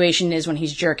situation is when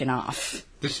he's jerking off.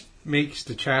 This makes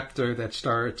the chapter that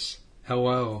starts,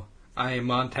 hello, I am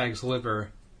Montag's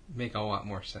liver, make a lot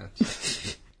more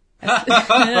sense.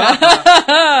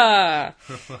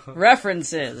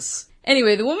 References.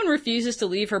 Anyway, the woman refuses to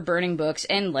leave her burning books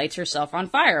and lights herself on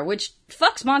fire, which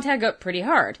fucks Montag up pretty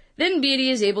hard. Then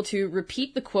Beatty is able to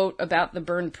repeat the quote about the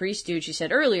burned priest dude she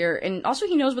said earlier, and also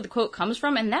he knows where the quote comes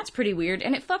from, and that's pretty weird,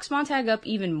 and it fucks Montag up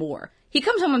even more. He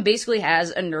comes home and basically has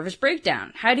a nervous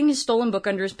breakdown, hiding his stolen book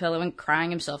under his pillow and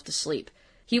crying himself to sleep.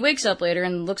 He wakes up later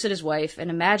and looks at his wife and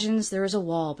imagines there is a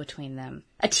wall between them.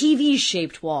 A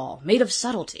TV-shaped wall, made of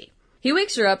subtlety. He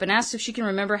wakes her up and asks if she can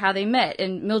remember how they met,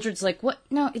 and Mildred's like, what?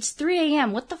 No, it's 3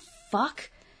 a.m., what the fuck?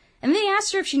 And then he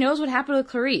asks her if she knows what happened to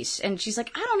Clarice, and she's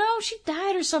like, I don't know, she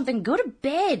died or something, go to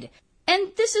bed.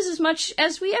 And this is as much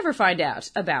as we ever find out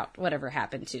about whatever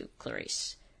happened to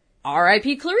Clarice.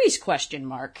 R.I.P. Clarice, ?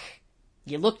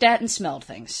 You looked at and smelled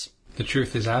things. The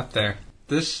truth is out there.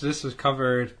 This was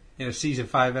covered in a season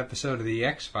 5 episode of The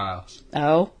X-Files.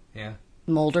 Oh? Yeah.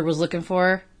 Mulder was looking for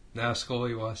her? No,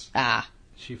 Scully was. Ah.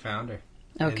 She found her.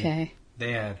 Okay. And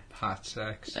they had hot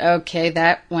sex. Okay,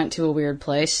 that went to a weird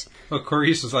place. Well,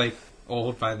 Clarice was, like,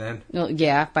 old by then. Well,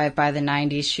 yeah, by the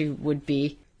 90s she would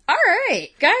be.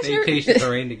 great. Guys, They taste the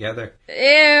terrain together.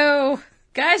 Ew.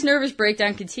 Guy's nervous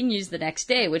breakdown continues the next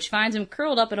day, which finds him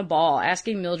curled up in a ball,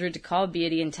 asking Mildred to call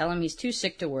Beatty and tell him he's too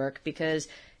sick to work because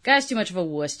Guy's too much of a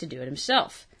wuss to do it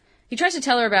himself. He tries to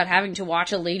tell her about having to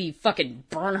watch a lady fucking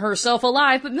burn herself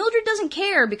alive, but Mildred doesn't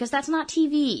care because that's not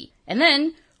TV. And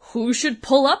then, who should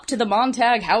pull up to the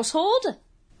Montag household?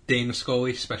 Dana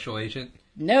Scully, special agent.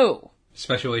 No.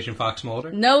 Special Agent Fox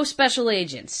Mulder. No special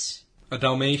agents. A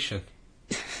Dalmatian.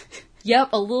 Yep,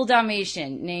 a little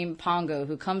Dalmatian named Pongo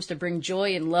who comes to bring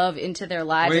joy and love into their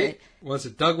lives. Wait, was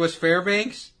it Douglas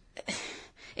Fairbanks?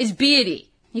 It's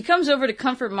Beatty. He comes over to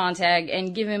comfort Montag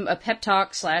and give him a pep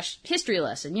talk / history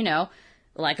lesson,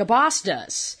 like a boss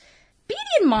does. Beatty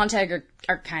and Montag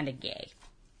are kind of gay.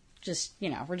 Just,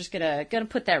 we're just gonna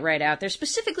put that right out there.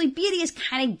 Specifically, Beatty is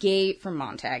kind of gay for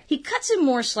Montag. He cuts him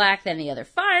more slack than the other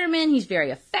firemen. He's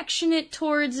very affectionate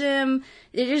towards him.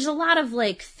 There's a lot of,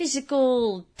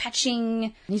 physical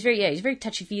touching. He's very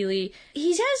touchy-feely.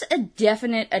 He has a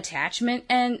definite attachment,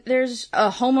 and there's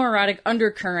a homoerotic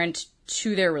undercurrent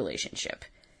to their relationship.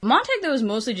 Montag, though, is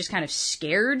mostly just kind of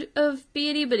scared of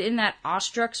Beatty, but in that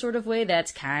awestruck sort of way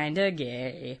that's kind of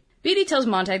gay. Beatty tells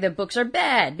Montag that books are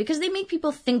bad because they make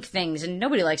people think things, and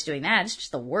nobody likes doing that. It's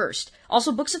just the worst.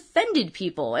 Also, books offended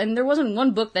people, and there wasn't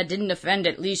one book that didn't offend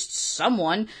at least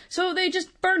someone, so they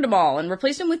just burned them all and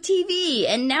replaced them with TV,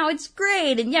 and now it's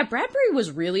great. And yeah, Bradbury was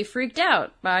really freaked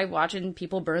out by watching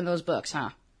people burn those books,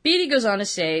 huh? Beatty goes on to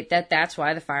say that that's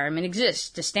why the firemen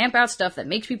exist, to stamp out stuff that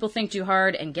makes people think too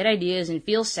hard and get ideas and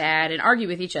feel sad and argue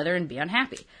with each other and be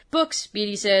unhappy. Books,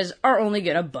 Beatty says, are only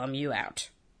gonna bum you out.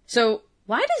 So,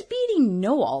 why does Beatty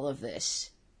know all of this?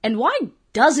 And why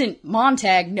doesn't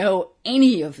Montag know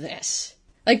any of this?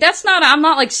 I'm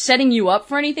not setting you up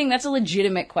for anything. That's a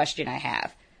legitimate question I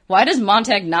have. Why does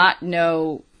Montag not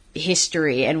know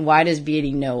history, and why does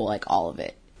Beatty know, all of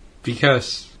it?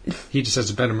 Because he just has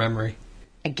a better memory.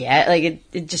 I get,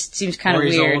 it just seems kind of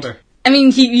weird. Or he's older. I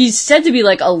mean, he's said to be,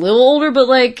 a little older, but,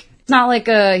 it's not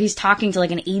he's talking to,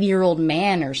 an 80-year-old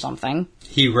man or something.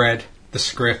 He read the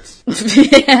script.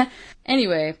 Yeah.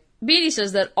 Anyway, Beatty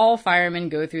says that all firemen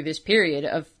go through this period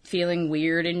of feeling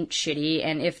weird and shitty,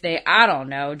 and if they,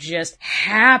 just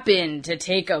happen to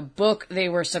take a book they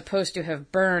were supposed to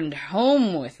have burned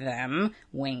home with them,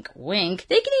 wink wink,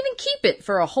 they can even keep it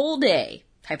for a whole day.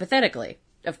 Hypothetically,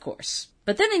 of course.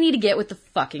 But then they need to get with the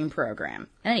fucking program.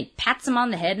 And then he pats him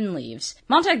on the head and leaves.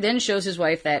 Montag then shows his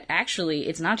wife that, actually,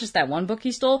 it's not just that one book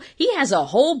he stole. He has a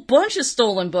whole bunch of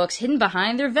stolen books hidden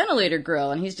behind their ventilator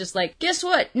grill. And he's just like, guess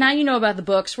what? Now you know about the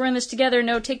books. We're in this together.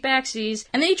 No take backsies.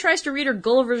 And then he tries to read her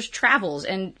Gulliver's Travels.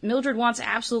 And Mildred wants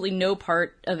absolutely no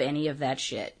part of any of that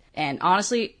shit. And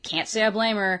honestly, can't say I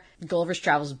blame her. Gulliver's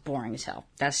Travels is boring as hell.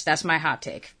 That's my hot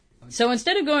take. So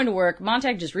instead of going to work,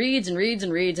 Montag just reads and reads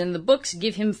and reads, and the books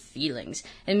give him feelings.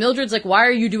 And Mildred's like, why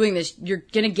are you doing this? You're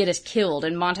gonna get us killed.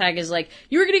 And Montag is like,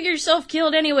 you were gonna get yourself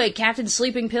killed anyway, Captain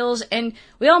Sleeping Pills, and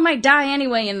we all might die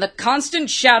anyway in the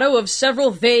constant shadow of several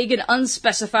vague and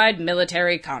unspecified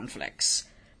military conflicts.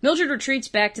 Mildred retreats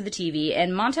back to the TV,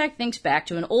 and Montag thinks back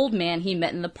to an old man he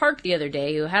met in the park the other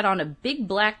day who had on a big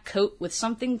black coat with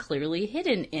something clearly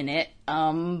hidden in it.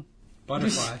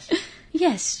 Butterflies.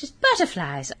 Yes, just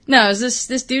butterflies. No, it was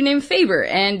this dude named Faber,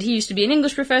 and he used to be an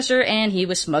English professor, and he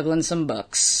was smuggling some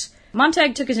books.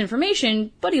 Montag took his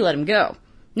information, but he let him go.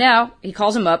 Now, he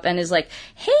calls him up and is like,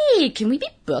 hey, can we be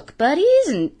book buddies?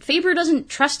 And Faber doesn't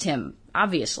trust him,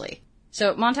 obviously.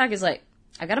 So Montag is like,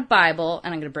 I got a Bible,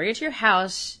 and I'm gonna bring it to your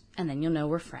house, and then you'll know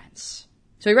we're friends.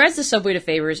 So he rides the subway to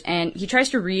Faber's, and he tries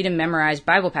to read and memorize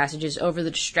Bible passages over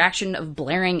the distraction of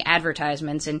blaring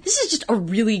advertisements, and this is just a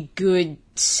really good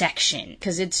section,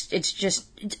 because it's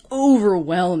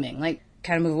overwhelming.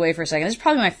 Kind of move away for a second. This is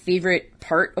probably my favorite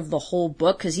part of the whole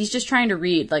book, because he's just trying to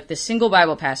read, the single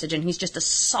Bible passage, and he's just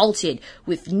assaulted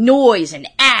with noise and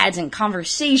ads and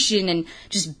conversation and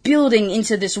just building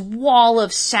into this wall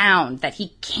of sound that he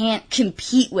can't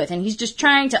compete with, and he's just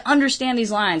trying to understand these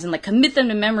lines and, commit them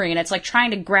to memory, and it's like trying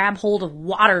to grab hold of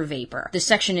water vapor. This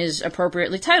section is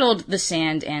appropriately titled The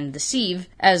Sand and the Sieve,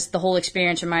 as the whole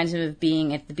experience reminds him of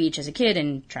being at the beach as a kid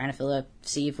and trying to fill a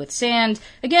sieve with sand.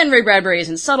 Again, Ray Bradbury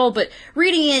isn't subtle, but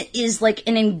reading it is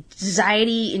an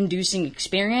anxiety-inducing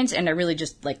experience, and I really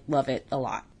just love it a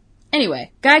lot.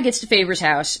 Anyway, Guy gets to Faber's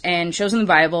house and shows him the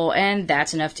Bible, and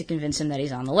that's enough to convince him that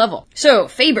he's on the level. So,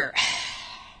 Faber.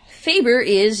 Faber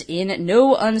is, in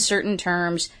no uncertain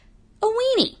terms, a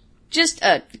weenie. Just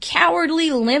a cowardly,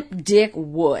 limp dick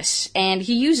wuss. And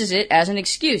he uses it as an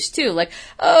excuse, too. Like,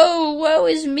 oh, woe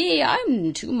is me,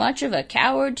 I'm too much of a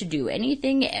coward to do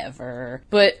anything ever.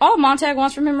 But all Montag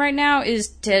wants from him right now is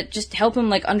to just help him,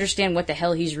 like, understand what the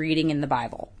hell he's reading in the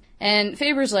Bible. And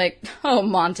Faber's like, oh,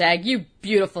 Montag, you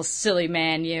beautiful, silly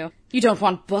man, you. You don't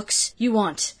want books. You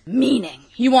want meaning.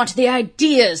 You want the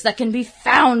ideas that can be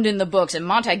found in the books. And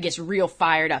Montag gets real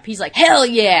fired up. He's like, hell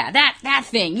yeah, that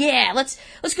thing. Yeah, let's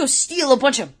go steal a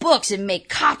bunch of books and make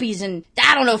copies and,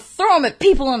 I don't know, throw them at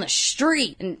people on the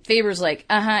street. And Faber's like,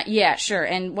 yeah, sure.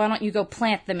 And why don't you go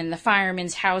plant them in the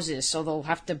firemen's houses so they'll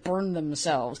have to burn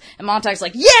themselves? And Montag's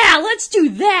like, yeah, let's do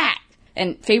that.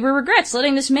 And Faber regrets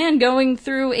letting this man going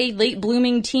through a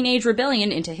late-blooming teenage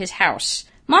rebellion into his house.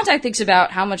 Montag thinks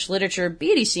about how much literature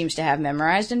Beatty seems to have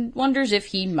memorized and wonders if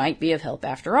he might be of help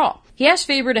after all. He asks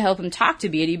Faber to help him talk to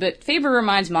Beatty, but Faber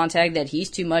reminds Montag that he's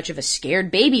too much of a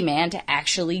scared baby man to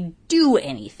actually do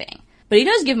anything. But he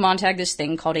does give Montag this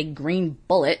thing called a green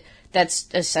bullet that's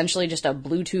essentially just a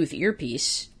Bluetooth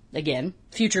earpiece. Again,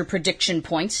 future prediction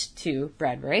points to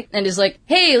Bradbury. And is like,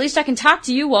 hey, at least I can talk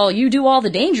to you while you do all the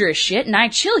dangerous shit and I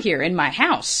chill here in my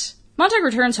house. Montag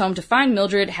returns home to find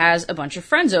Mildred has a bunch of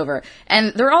friends over,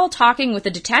 and they're all talking with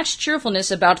a detached cheerfulness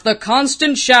about the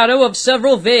constant shadow of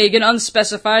several vague and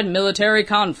unspecified military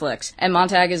conflicts. And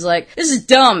Montag is like, this is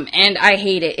dumb, and I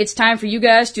hate it. It's time for you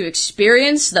guys to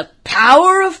experience the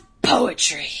power of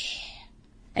poetry.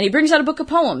 And he brings out a book of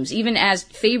poems, even as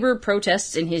Faber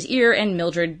protests in his ear, and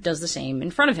Mildred does the same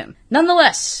in front of him.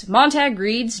 Nonetheless, Montag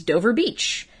reads Dover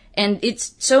Beach. And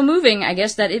it's so moving, I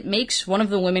guess, that it makes one of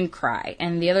the women cry.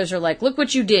 And the others are like, look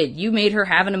what you did. You made her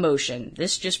have an emotion.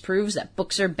 This just proves that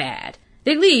books are bad.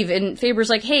 They leave, and Faber's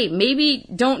like, hey, maybe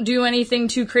don't do anything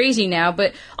too crazy now,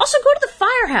 but also go to the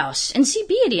firehouse and see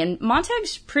Beatty. And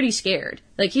Montag's pretty scared.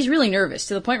 Like, he's really nervous,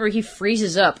 to the point where he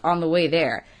freezes up on the way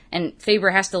there. And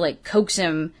Faber has to, like, coax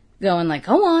him, going like,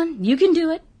 go on, you can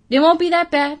do it. It won't be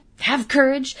that bad. Have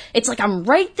courage. It's like I'm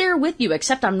right there with you,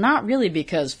 except I'm not really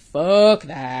because fuck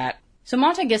that. So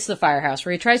Montag gets to the firehouse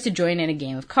where he tries to join in a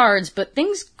game of cards, but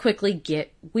things quickly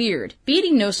get weird.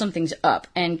 Beatty knows something's up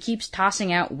and keeps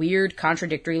tossing out weird,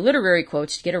 contradictory literary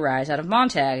quotes to get a rise out of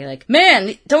Montag. Like,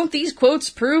 man, don't these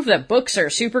quotes prove that books are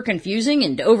super confusing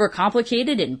and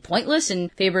overcomplicated and pointless?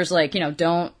 And Faber's like,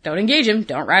 don't engage him,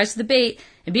 don't rise to the bait.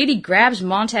 And Beatty grabs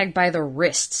Montag by the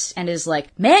wrists and is like,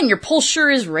 man, your pulse sure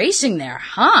is racing there,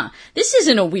 huh? This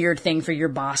isn't a weird thing for your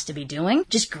boss to be doing.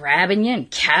 Just grabbing you and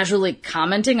casually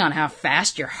commenting on how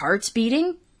fast your heart's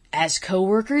beating, as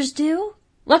coworkers do.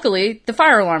 Luckily, the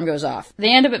fire alarm goes off.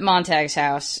 They end up at Montag's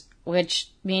house, which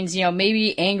means,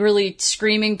 maybe angrily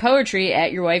screaming poetry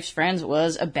at your wife's friends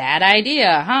was a bad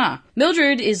idea, huh?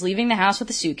 Mildred is leaving the house with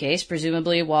a suitcase,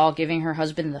 presumably while giving her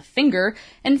husband the finger,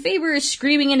 and Faber is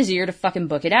screaming in his ear to fucking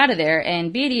book it out of there,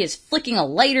 and Beatty is flicking a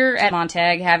lighter at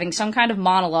Montag, having some kind of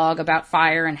monologue about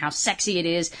fire and how sexy it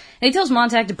is, and he tells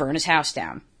Montag to burn his house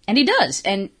down. And he does,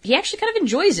 and he actually kind of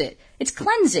enjoys it. It's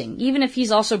cleansing, even if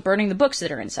he's also burning the books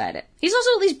that are inside it. He's also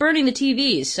at least burning the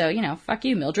TVs, so, fuck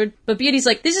you, Mildred. But Beatty's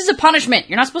like, this is a punishment.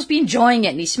 You're not supposed to be enjoying it,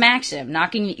 and he smacks him,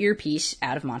 knocking the earpiece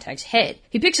out of Montag's head.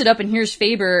 He picks it up and hears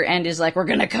Faber and is like, we're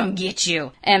gonna come get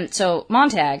you. And so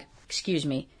Montag's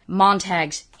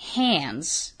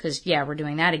hands, because, yeah, we're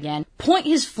doing that again, point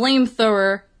his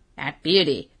flamethrower at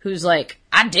Beatty, who's like,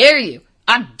 I dare you.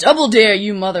 I double dare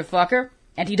you, motherfucker.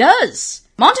 And he does.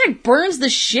 Montag burns the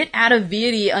shit out of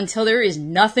Beatty until there is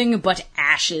nothing but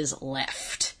ashes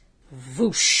left.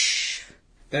 Whoosh.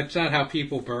 That's not how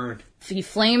people burn. He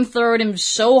flamethrowed him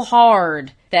so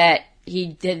hard that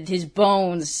his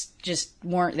bones just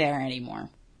weren't there anymore.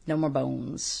 No more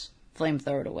bones.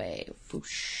 Flamethrowed away.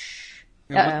 Whoosh.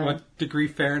 What degree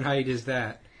Fahrenheit is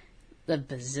that? The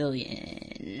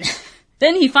bazillion.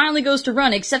 Then he finally goes to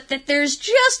run, except that there's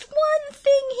just one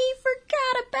thing he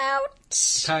forgot about.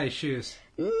 Tie his shoes.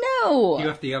 No. You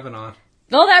left the oven on.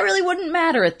 Well, that really wouldn't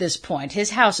matter at this point.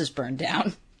 His house is burned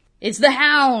down. It's the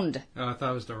Hound. Oh, I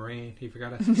thought it was the rain. He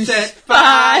forgot to set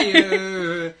fire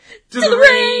to the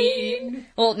rain.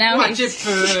 Well, now watch it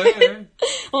burn.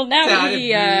 Well, now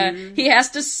he has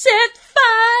to set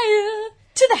fire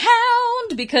to the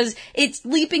Hound because it's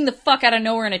leaping the fuck out of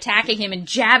nowhere and attacking him and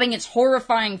jabbing its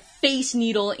horrifying face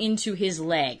needle into his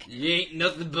leg. You ain't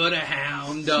nothing but a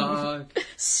hound dog.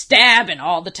 Stabbing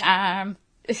all the time.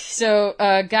 So,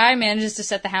 Guy manages to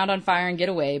set the Hound on fire and get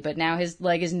away, but now his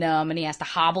leg is numb and he has to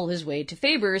hobble his way to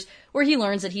Faber's, where he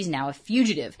learns that he's now a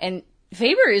fugitive. And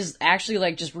Faber is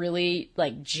actually, just really,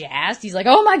 jazzed. He's like,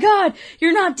 oh my god,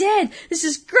 you're not dead! This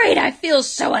is great! I feel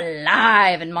so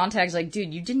alive! And Montag's like,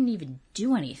 dude, you didn't even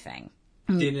do anything.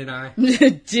 Didn't I?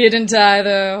 Didn't I,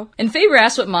 though? And Faber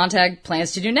asks what Montag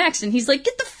plans to do next, and he's like,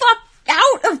 get the fuck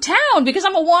out of town, because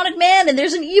I'm a wanted man and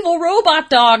there's an evil robot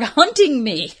dog hunting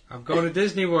me. I'm going to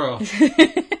Disney World.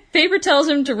 Faber tells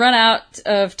him to run out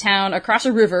of town across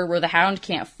a river where the Hound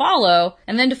can't follow,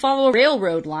 and then to follow a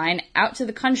railroad line out to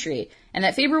the country, and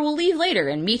that Faber will leave later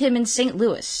and meet him in St.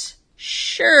 Louis.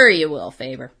 Sure you will,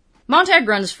 Faber. Montag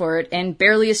runs for it and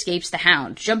barely escapes the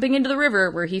Hound, jumping into the river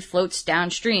where he floats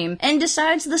downstream and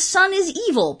decides the sun is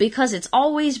evil because it's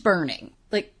always burning.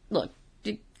 Like, look,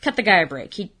 cut the guy a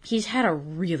break. He's had a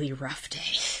really rough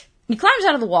day. He climbs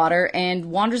out of the water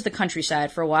and wanders the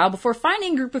countryside for a while before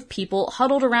finding a group of people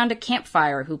huddled around a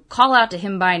campfire who call out to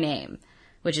him by name.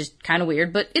 Which is kind of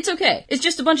weird, but it's okay. It's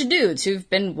just a bunch of dudes who've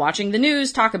been watching the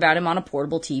news talk about him on a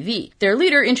portable TV. Their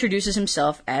leader introduces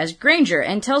himself as Granger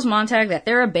and tells Montag that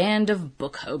they're a band of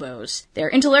book hobos. They're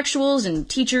intellectuals and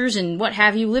teachers and what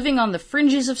have you living on the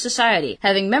fringes of society,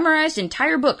 having memorized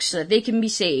entire books so that they can be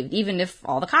saved, even if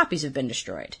all the copies have been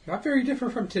destroyed. Not very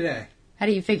different from today. How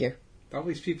do you figure? All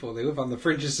these people, they live on the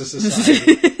fringes of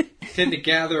society. Tend to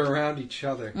gather around each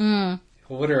other.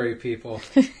 Literary people.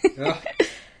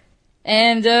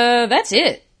 And, that's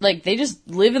it. Like, they just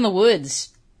live in the woods,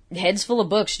 heads full of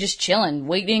books, just chilling,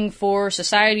 waiting for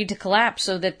society to collapse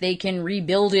so that they can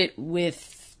rebuild it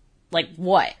with, like,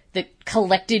 what? The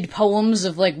collected poems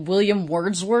of, like, William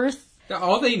Wordsworth?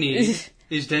 All they need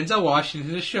is Denzel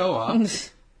Washington to show up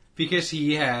because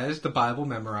he has the Bible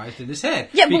memorized in his head.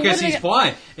 Yeah, because he's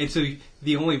blind. And so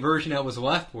the only version that was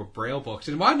left were Braille books.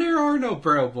 And why there are no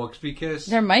Braille books? Because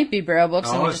there might be Braille books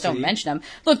and we just don't mention them.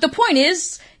 Look, the point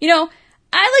is,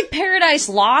 I like Paradise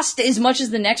Lost as much as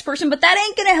the next person, but that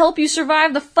ain't gonna help you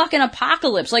survive the fucking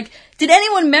apocalypse. Like, did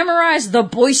anyone memorize the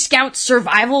Boy Scout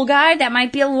Survival Guide? That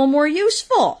might be a little more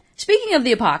useful. Speaking of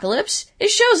the apocalypse, it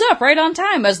shows up right on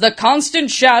time as the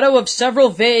constant shadow of several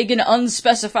vague and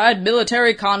unspecified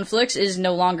military conflicts is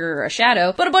no longer a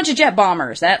shadow, but a bunch of jet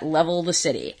bombers that level the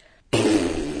city.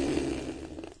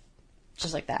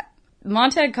 Just like that.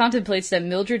 Montag contemplates that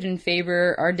Mildred and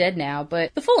Faber are dead now,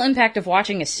 but the full impact of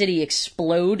watching a city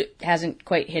explode hasn't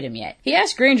quite hit him yet. He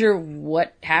asks Granger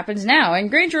what happens now,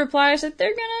 and Granger replies that they're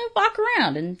gonna walk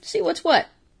around and see what's what.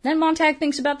 Then Montag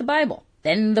thinks about the Bible.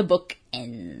 Then the book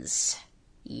ends.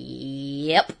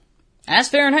 Yep. That's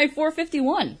Fahrenheit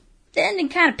 451. The ending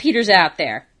kind of peters out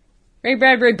there. Ray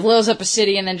Bradbury blows up a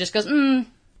city and then just goes,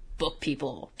 book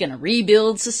people, gonna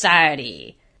rebuild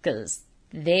society. 'Cause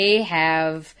they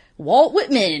have Walt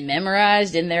Whitman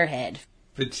memorized in their head.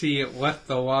 But see, it left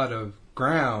a lot of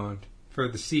ground for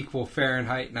the sequel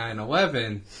Fahrenheit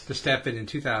 9/11 to step in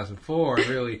 2004 and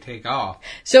really take off.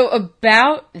 So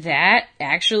about that,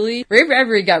 actually, Ray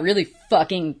Bradbury got really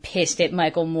fucking pissed at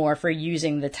Michael Moore for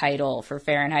using the title for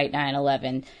Fahrenheit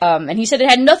 9/11. And he said it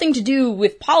had nothing to do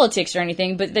with politics or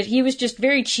anything, but that he was just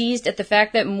very cheesed at the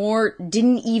fact that Moore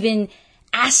didn't even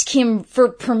ask him for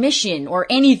permission or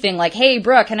anything like, hey,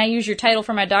 bruh, can I use your title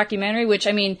for my documentary? Which,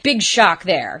 I mean, big shock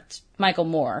there. It's Michael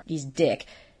Moore. He's dick.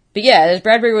 But yeah, as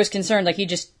Bradbury was concerned, like, he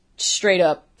just straight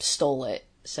up stole it.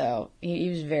 So he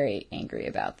was very angry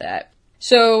about that.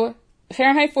 So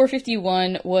Fahrenheit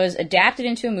 451 was adapted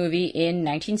into a movie in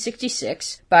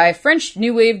 1966 by French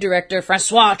New Wave director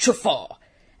François Truffaut.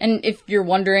 And if you're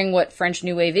wondering what French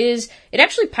New Wave is, it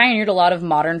actually pioneered a lot of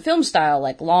modern film style,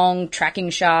 like long tracking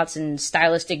shots and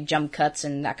stylistic jump cuts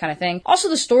and that kind of thing. Also,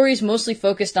 the story's mostly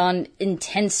focused on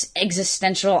intense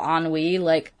existential ennui,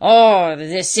 like, oh,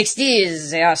 the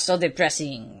 60s, they are so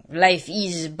depressing. Life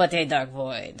is but a dark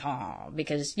void. Oh,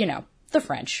 because, the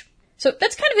French. So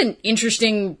that's kind of an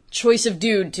interesting choice of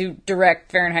dude to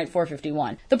direct Fahrenheit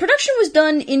 451. The production was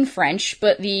done in French,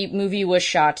 but the movie was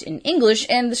shot in English,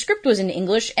 and the script was in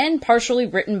English and partially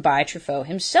written by Truffaut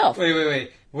himself.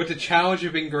 Wait. Would the challenge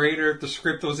have been greater if the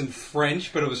script was in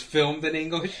French, but it was filmed in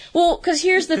English? Well, because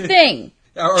here's the thing.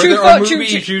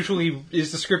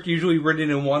 Is the script usually written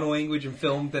in one language and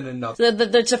filmed in another?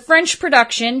 It's a French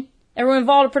production. Everyone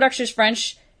involved in production is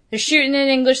French. They're shooting in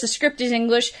English. The script is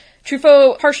English.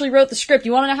 Truffaut partially wrote the script.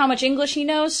 You want to know how much English he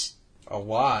knows? A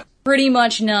lot. Pretty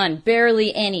much none.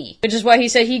 Barely any. Which is why he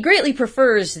said he greatly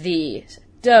prefers the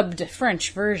dubbed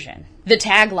French version. The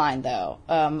tagline, though,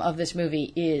 of this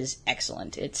movie is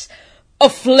excellent. It's,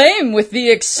 aflame with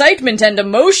the excitement and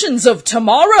emotions of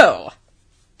tomorrow.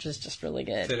 Which is just really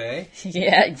good. Today?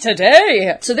 Yeah,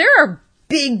 today. So there are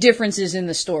big differences in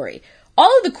the story.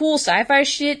 All of the cool sci-fi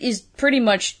shit is pretty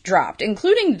much dropped,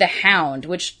 including the Hound,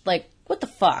 which, like, what the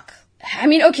fuck? I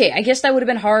mean, okay, I guess that would have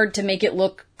been hard to make it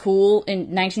look cool in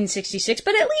 1966,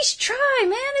 but at least try,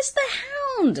 man, it's the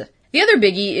Hound. The other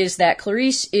biggie is that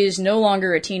Clarice is no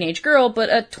longer a teenage girl, but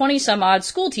a 20-some-odd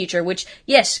school teacher, which,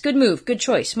 yes, good move, good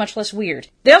choice, much less weird.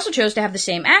 They also chose to have the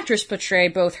same actress portray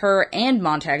both her and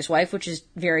Montag's wife, which is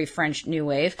very French New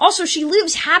Wave. Also, she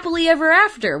lives happily ever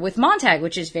after with Montag,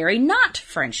 which is very not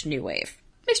French New Wave.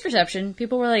 Mixed perception.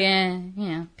 People were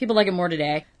like, people like it more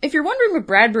today. If you're wondering what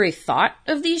Bradbury thought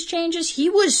of these changes, he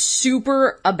was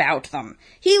super about them.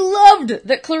 He loved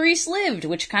that Clarice lived,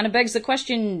 which kind of begs the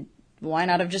question, why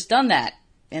not have just done that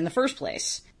in the first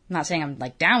place? I'm not saying I'm,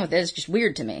 down with it, it's just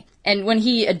weird to me. And when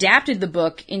he adapted the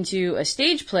book into a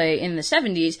stage play in the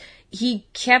 70s, he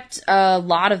kept a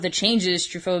lot of the changes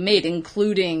Truffaut made,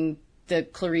 including the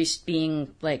Clarice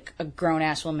being, a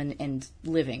grown-ass woman and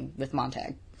living with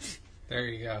Montag. There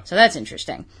you go. So that's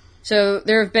interesting. So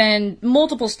there have been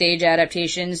multiple stage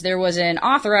adaptations. There was an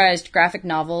authorized graphic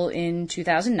novel in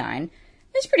 2009.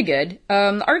 It's pretty good.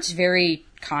 The art's very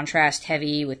contrast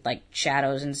heavy with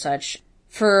shadows and such.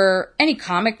 For any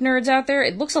comic nerds out there,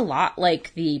 it looks a lot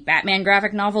like the Batman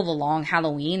graphic novel, The Long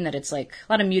Halloween, that it's a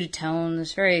lot of muted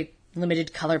tones, very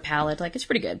limited color palette. It's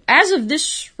pretty good. As of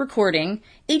this recording,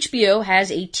 HBO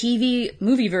has a TV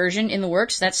movie version in the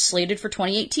works that's slated for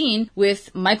 2018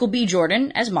 with Michael B.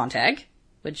 Jordan as Montag,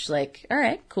 which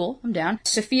alright, cool, I'm down.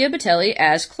 Sophia Batelli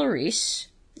as Clarice.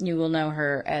 You will know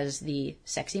her as the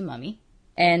sexy mummy.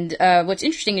 And what's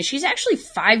interesting is she's actually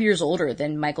 5 years older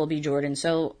than Michael B. Jordan,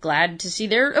 so glad to see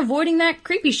they're avoiding that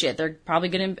creepy shit. They're probably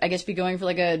gonna, be going for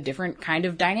a different kind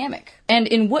of dynamic. And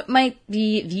in what might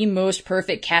be the most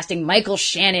perfect casting, Michael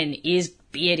Shannon is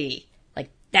Beatty.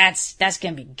 That's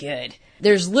gonna be good.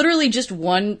 There's literally just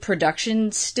one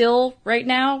production still right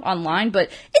now online, but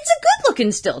it's a good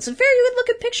looking still. It's a very good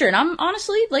looking picture, and I'm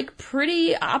honestly,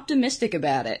 pretty optimistic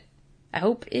about it. I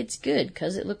hope it's good,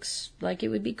 because it looks like it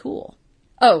would be cool.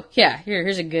 Oh, yeah,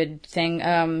 here's a good thing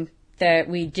that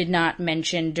we did not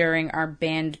mention during our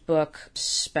banned book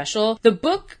special. The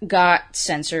book got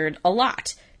censored a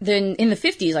lot. Then in the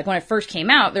 50s, when it first came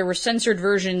out, there were censored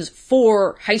versions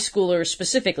for high schoolers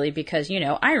specifically because,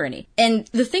 irony. And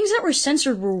the things that were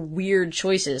censored were weird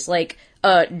choices,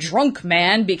 a drunk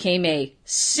man became a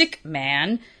sick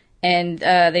man, and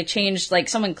they changed,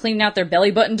 someone cleaning out their belly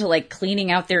button to,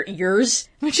 cleaning out their ears,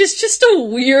 which is just a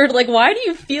weird, why do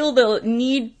you feel the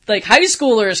need, high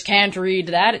schoolers can't read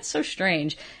that? It's so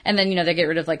strange. And then, they get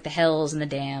rid of, the hells and the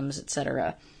dams,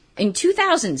 etc. In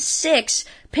 2006,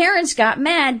 parents got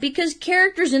mad because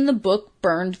characters in the book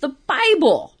burned the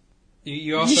Bible.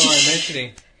 You also are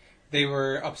mentioning they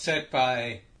were upset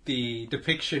by the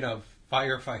depiction of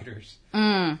firefighters.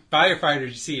 Firefighters,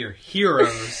 you see, are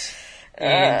heroes.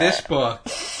 And this book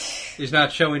is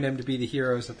not showing them to be the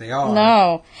heroes that they are.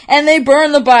 No. And they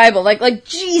burn the Bible.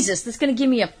 Jesus, that's gonna give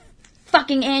me a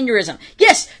fucking aneurysm.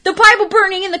 Yes, the Bible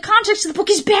burning in the context of the book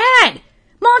is bad.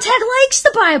 Montag likes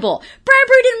the Bible.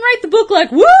 Bradbury didn't write the book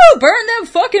woo, burn them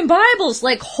fucking Bibles.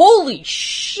 Holy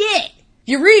shit.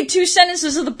 You read 2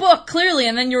 sentences of the book, clearly,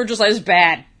 and then you were just it's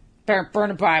bad. Burn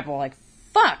a Bible.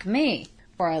 Fuck me.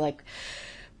 Or I,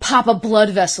 pop a blood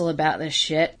vessel about this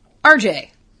shit. RJ.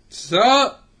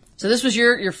 So this was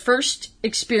your first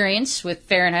experience with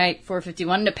Fahrenheit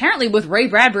 451, and apparently with Ray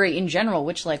Bradbury in general,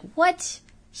 which, what?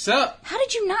 So how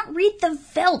did you not read The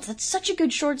Veldt? That's such a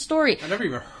good short story. I never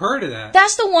even heard of that.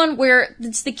 That's the one where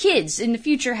it's the kids in the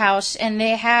future house, and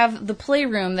they have the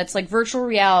playroom that's virtual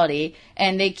reality,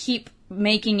 and they keep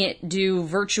making it do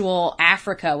virtual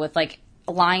Africa with,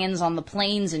 lions on the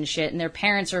plains and shit, and their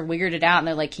parents are weirded out, and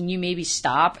they're can you maybe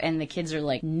stop? And the kids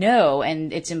are no,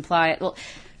 and it's implied... Well,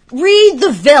 read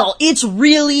The Veldt. It's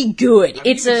really good. How do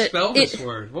you spell this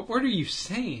word? What word are you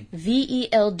saying?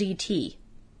 Veldt.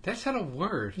 That's not a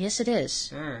word. Yes, it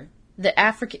is. Alright. The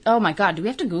African... Oh my god, do we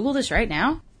have to Google this right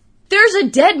now? There's a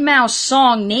Deadmau5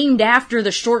 song named after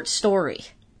the short story.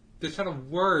 That's not a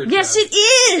word. Yes, though. it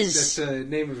is! That's the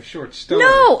name of a short story.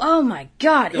 No! Oh my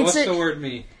god. What's the word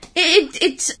mean?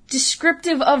 It's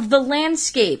descriptive of the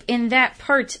landscape in that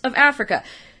part of Africa.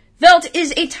 Veldt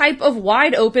is a type of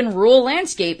wide-open rural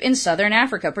landscape in southern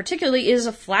Africa. Particularly is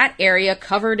a flat area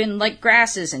covered in,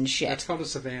 grasses and shit. That's called a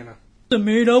savanna. A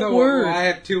made-up word. I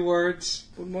have 2 words.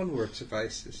 One word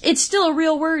suffices. It's still a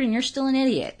real word, and you're still an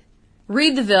idiot.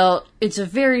 Read The Veldt. It's a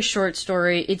very short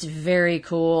story. It's very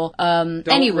cool. Don't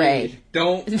read.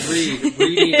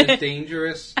 Reading is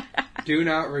dangerous. Do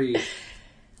not read.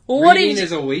 Reading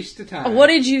is a waste of time. What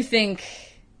did you think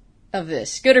of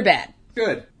this? Good or bad?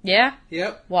 Good. Yeah?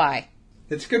 Yep. Why?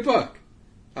 It's a good book.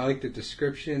 I like the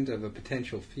descriptions of a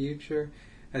potential future.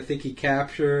 I think he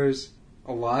captures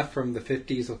a lot from the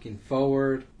 50s looking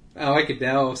forward. I like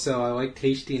Adele, so I like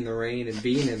tasting the rain and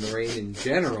being in the rain in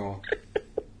general.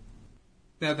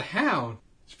 Now, the Hound,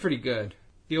 It's pretty good.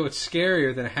 You know what's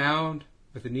scarier than a hound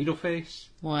with a needle face?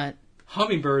 What?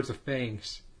 Hummingbirds with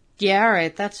fangs. Yeah,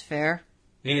 alright, that's fair.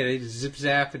 Yeah, they just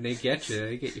zip-zap and they get you.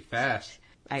 They get you fast.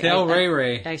 I Ray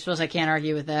Ray. I suppose I can't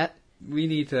argue with that. We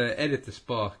need to edit this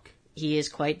book. He is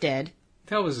quite dead.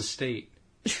 Tell his estate.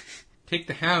 Take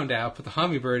the hound out, put the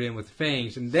hummingbird in with the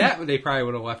fangs, and that they probably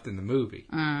would have left in the movie.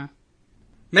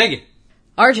 Megan.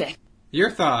 RJ. Your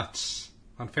thoughts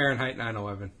on Fahrenheit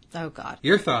 9/11. Oh, God.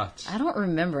 Your thoughts. I don't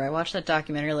remember. I watched that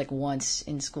documentary like once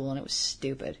in school and it was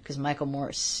stupid because Michael Moore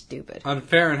is stupid. On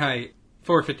Fahrenheit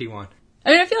 451.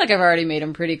 I mean, I feel like I've already made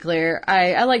him pretty clear.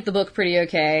 I like the book pretty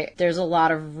okay. There's a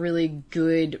lot of really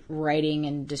good writing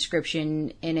and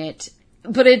description in it.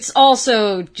 But it's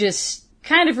also just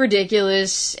kind of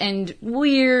ridiculous and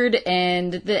weird,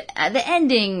 and the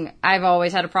ending I've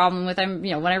always had a problem with.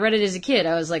 When I read it as a kid,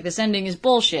 I was like, this ending is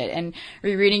bullshit, and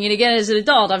rereading it again as an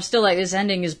adult, I'm still like, this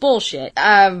ending is bullshit.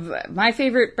 My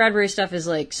favorite Bradbury stuff is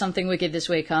like Something Wicked This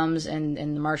Way Comes and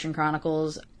The Martian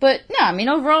Chronicles. But no, I mean,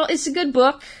 overall, it's a good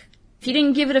book. If you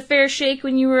didn't give it a fair shake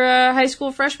when you were a high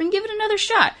school freshman, give it another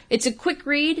shot. It's a quick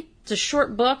read. It's a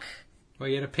short book. Well,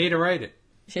 you had to pay to write it.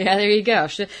 Yeah, there you go.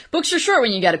 Books are short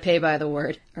when you gotta pay by the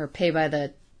word. Or pay by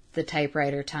the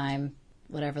typewriter time.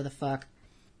 Whatever the fuck.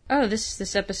 Oh,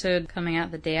 this episode coming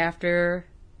out the day after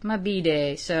my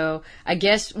B-Day. So, I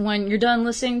guess when you're done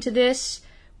listening to this,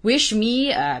 wish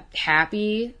me a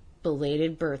happy,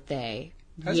 belated birthday.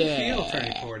 How's it feel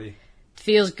turning 40?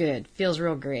 Feels good. Feels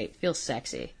real great. Feels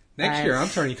sexy. Next year, I'm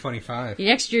turning 25.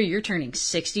 Next year, you're turning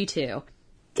 62.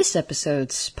 This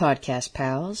episode's podcast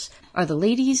pals are the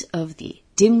ladies of the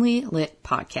Dimly Lit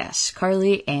podcast,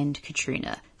 Carly and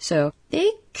Katrina. So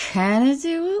they kind of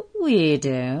do what we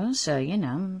do. So,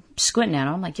 I'm squinting at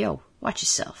them. I'm like, yo, watch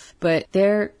yourself. But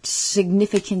they're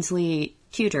significantly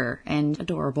cuter and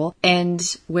adorable. And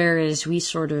whereas we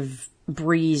sort of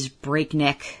breeze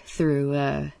breakneck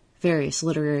through various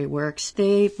literary works,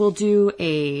 they will do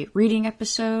a reading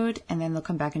episode and then they'll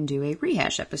come back and do a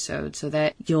rehash episode so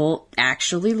that you'll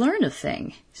actually learn a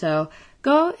thing. So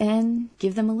go and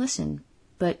give them a listen.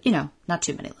 But, not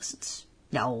too many listens.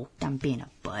 No, I'm being a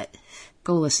butt.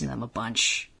 Go listen to them a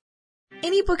bunch.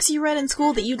 Any books you read in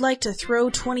school that you'd like to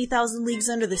throw 20,000 leagues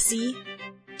under the sea?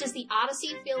 Does the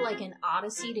Odyssey feel like an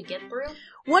odyssey to get through?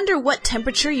 Wonder what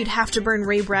temperature you'd have to burn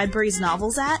Ray Bradbury's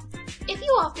novels at? If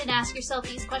you often ask yourself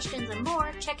these questions and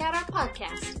more, check out our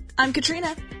podcast. I'm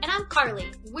Katrina. And I'm Carly.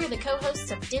 We're the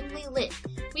co-hosts of Dimly Lit.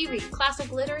 We read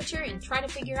classic literature and try to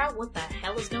figure out what the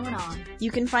hell is going on. You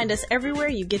can find us everywhere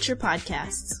you get your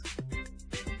podcasts.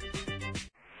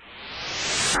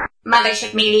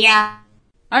 Mothership Media.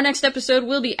 Our next episode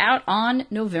will be out on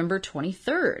November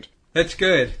 23rd. That's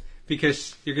good,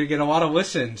 because you're going to get a lot of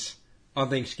listens on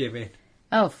Thanksgiving.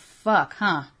 Oh, fuck,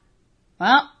 huh?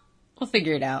 Well, we'll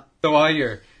figure it out. So while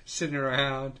you're sitting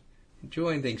around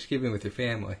enjoying Thanksgiving with your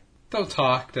family, don't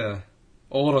talk to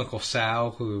old Uncle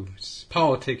Sal, whose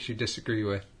politics you disagree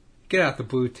with. Get out the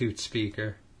Bluetooth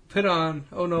speaker. Put on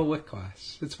Oh No Lit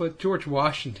Class. It's what George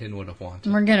Washington would have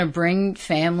wanted. We're gonna bring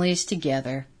families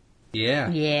together. Yeah.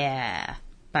 Yeah.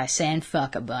 By saying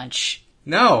fuck a bunch.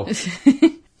 No.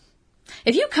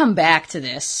 If you come back to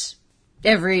this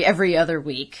every other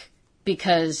week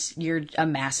because you're a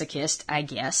masochist, I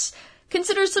guess,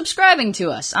 consider subscribing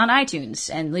to us on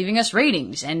iTunes and leaving us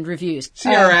ratings and reviews. See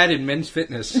our ad in Men's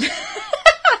Fitness.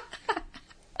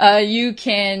 You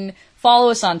can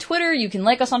follow us on Twitter. You can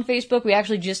like us on Facebook. We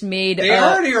actually just made... They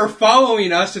already are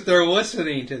following us if they're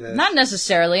listening to this. Not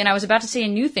necessarily, and I was about to say a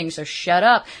new thing, so shut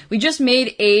up. We just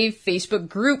made a Facebook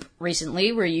group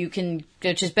recently where you can...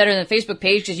 Which is better than the Facebook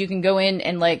page because you can go in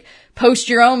and, post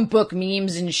your own book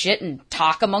memes and shit and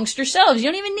talk amongst yourselves.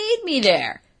 You don't even need me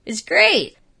there. It's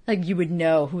great. You would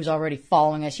know who's already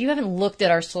following us. You haven't looked at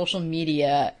our social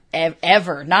media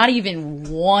ever. Not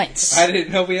even once. I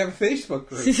didn't know we have a Facebook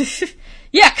group.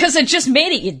 Yeah, because I just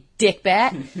made it, you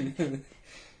dickbat.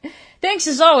 Thanks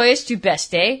as always to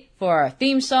Best Day for our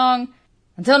theme song.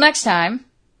 Until next time,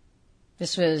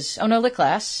 this was Oh No Lit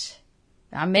Class.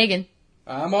 I'm Megan.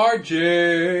 I'm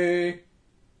RJ.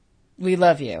 We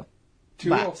love you.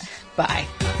 Bye. Bye.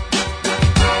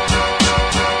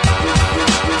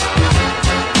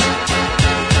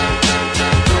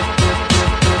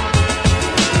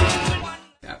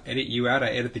 Edit you out,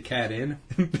 I edit the cat in.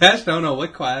 Best Oh No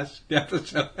Lit Class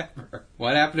episode ever.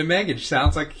 What happened to Megan? She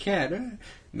sounds like a cat.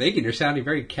 Megan, you're sounding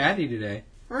very catty today.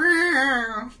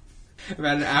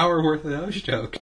 About an hour worth of those jokes.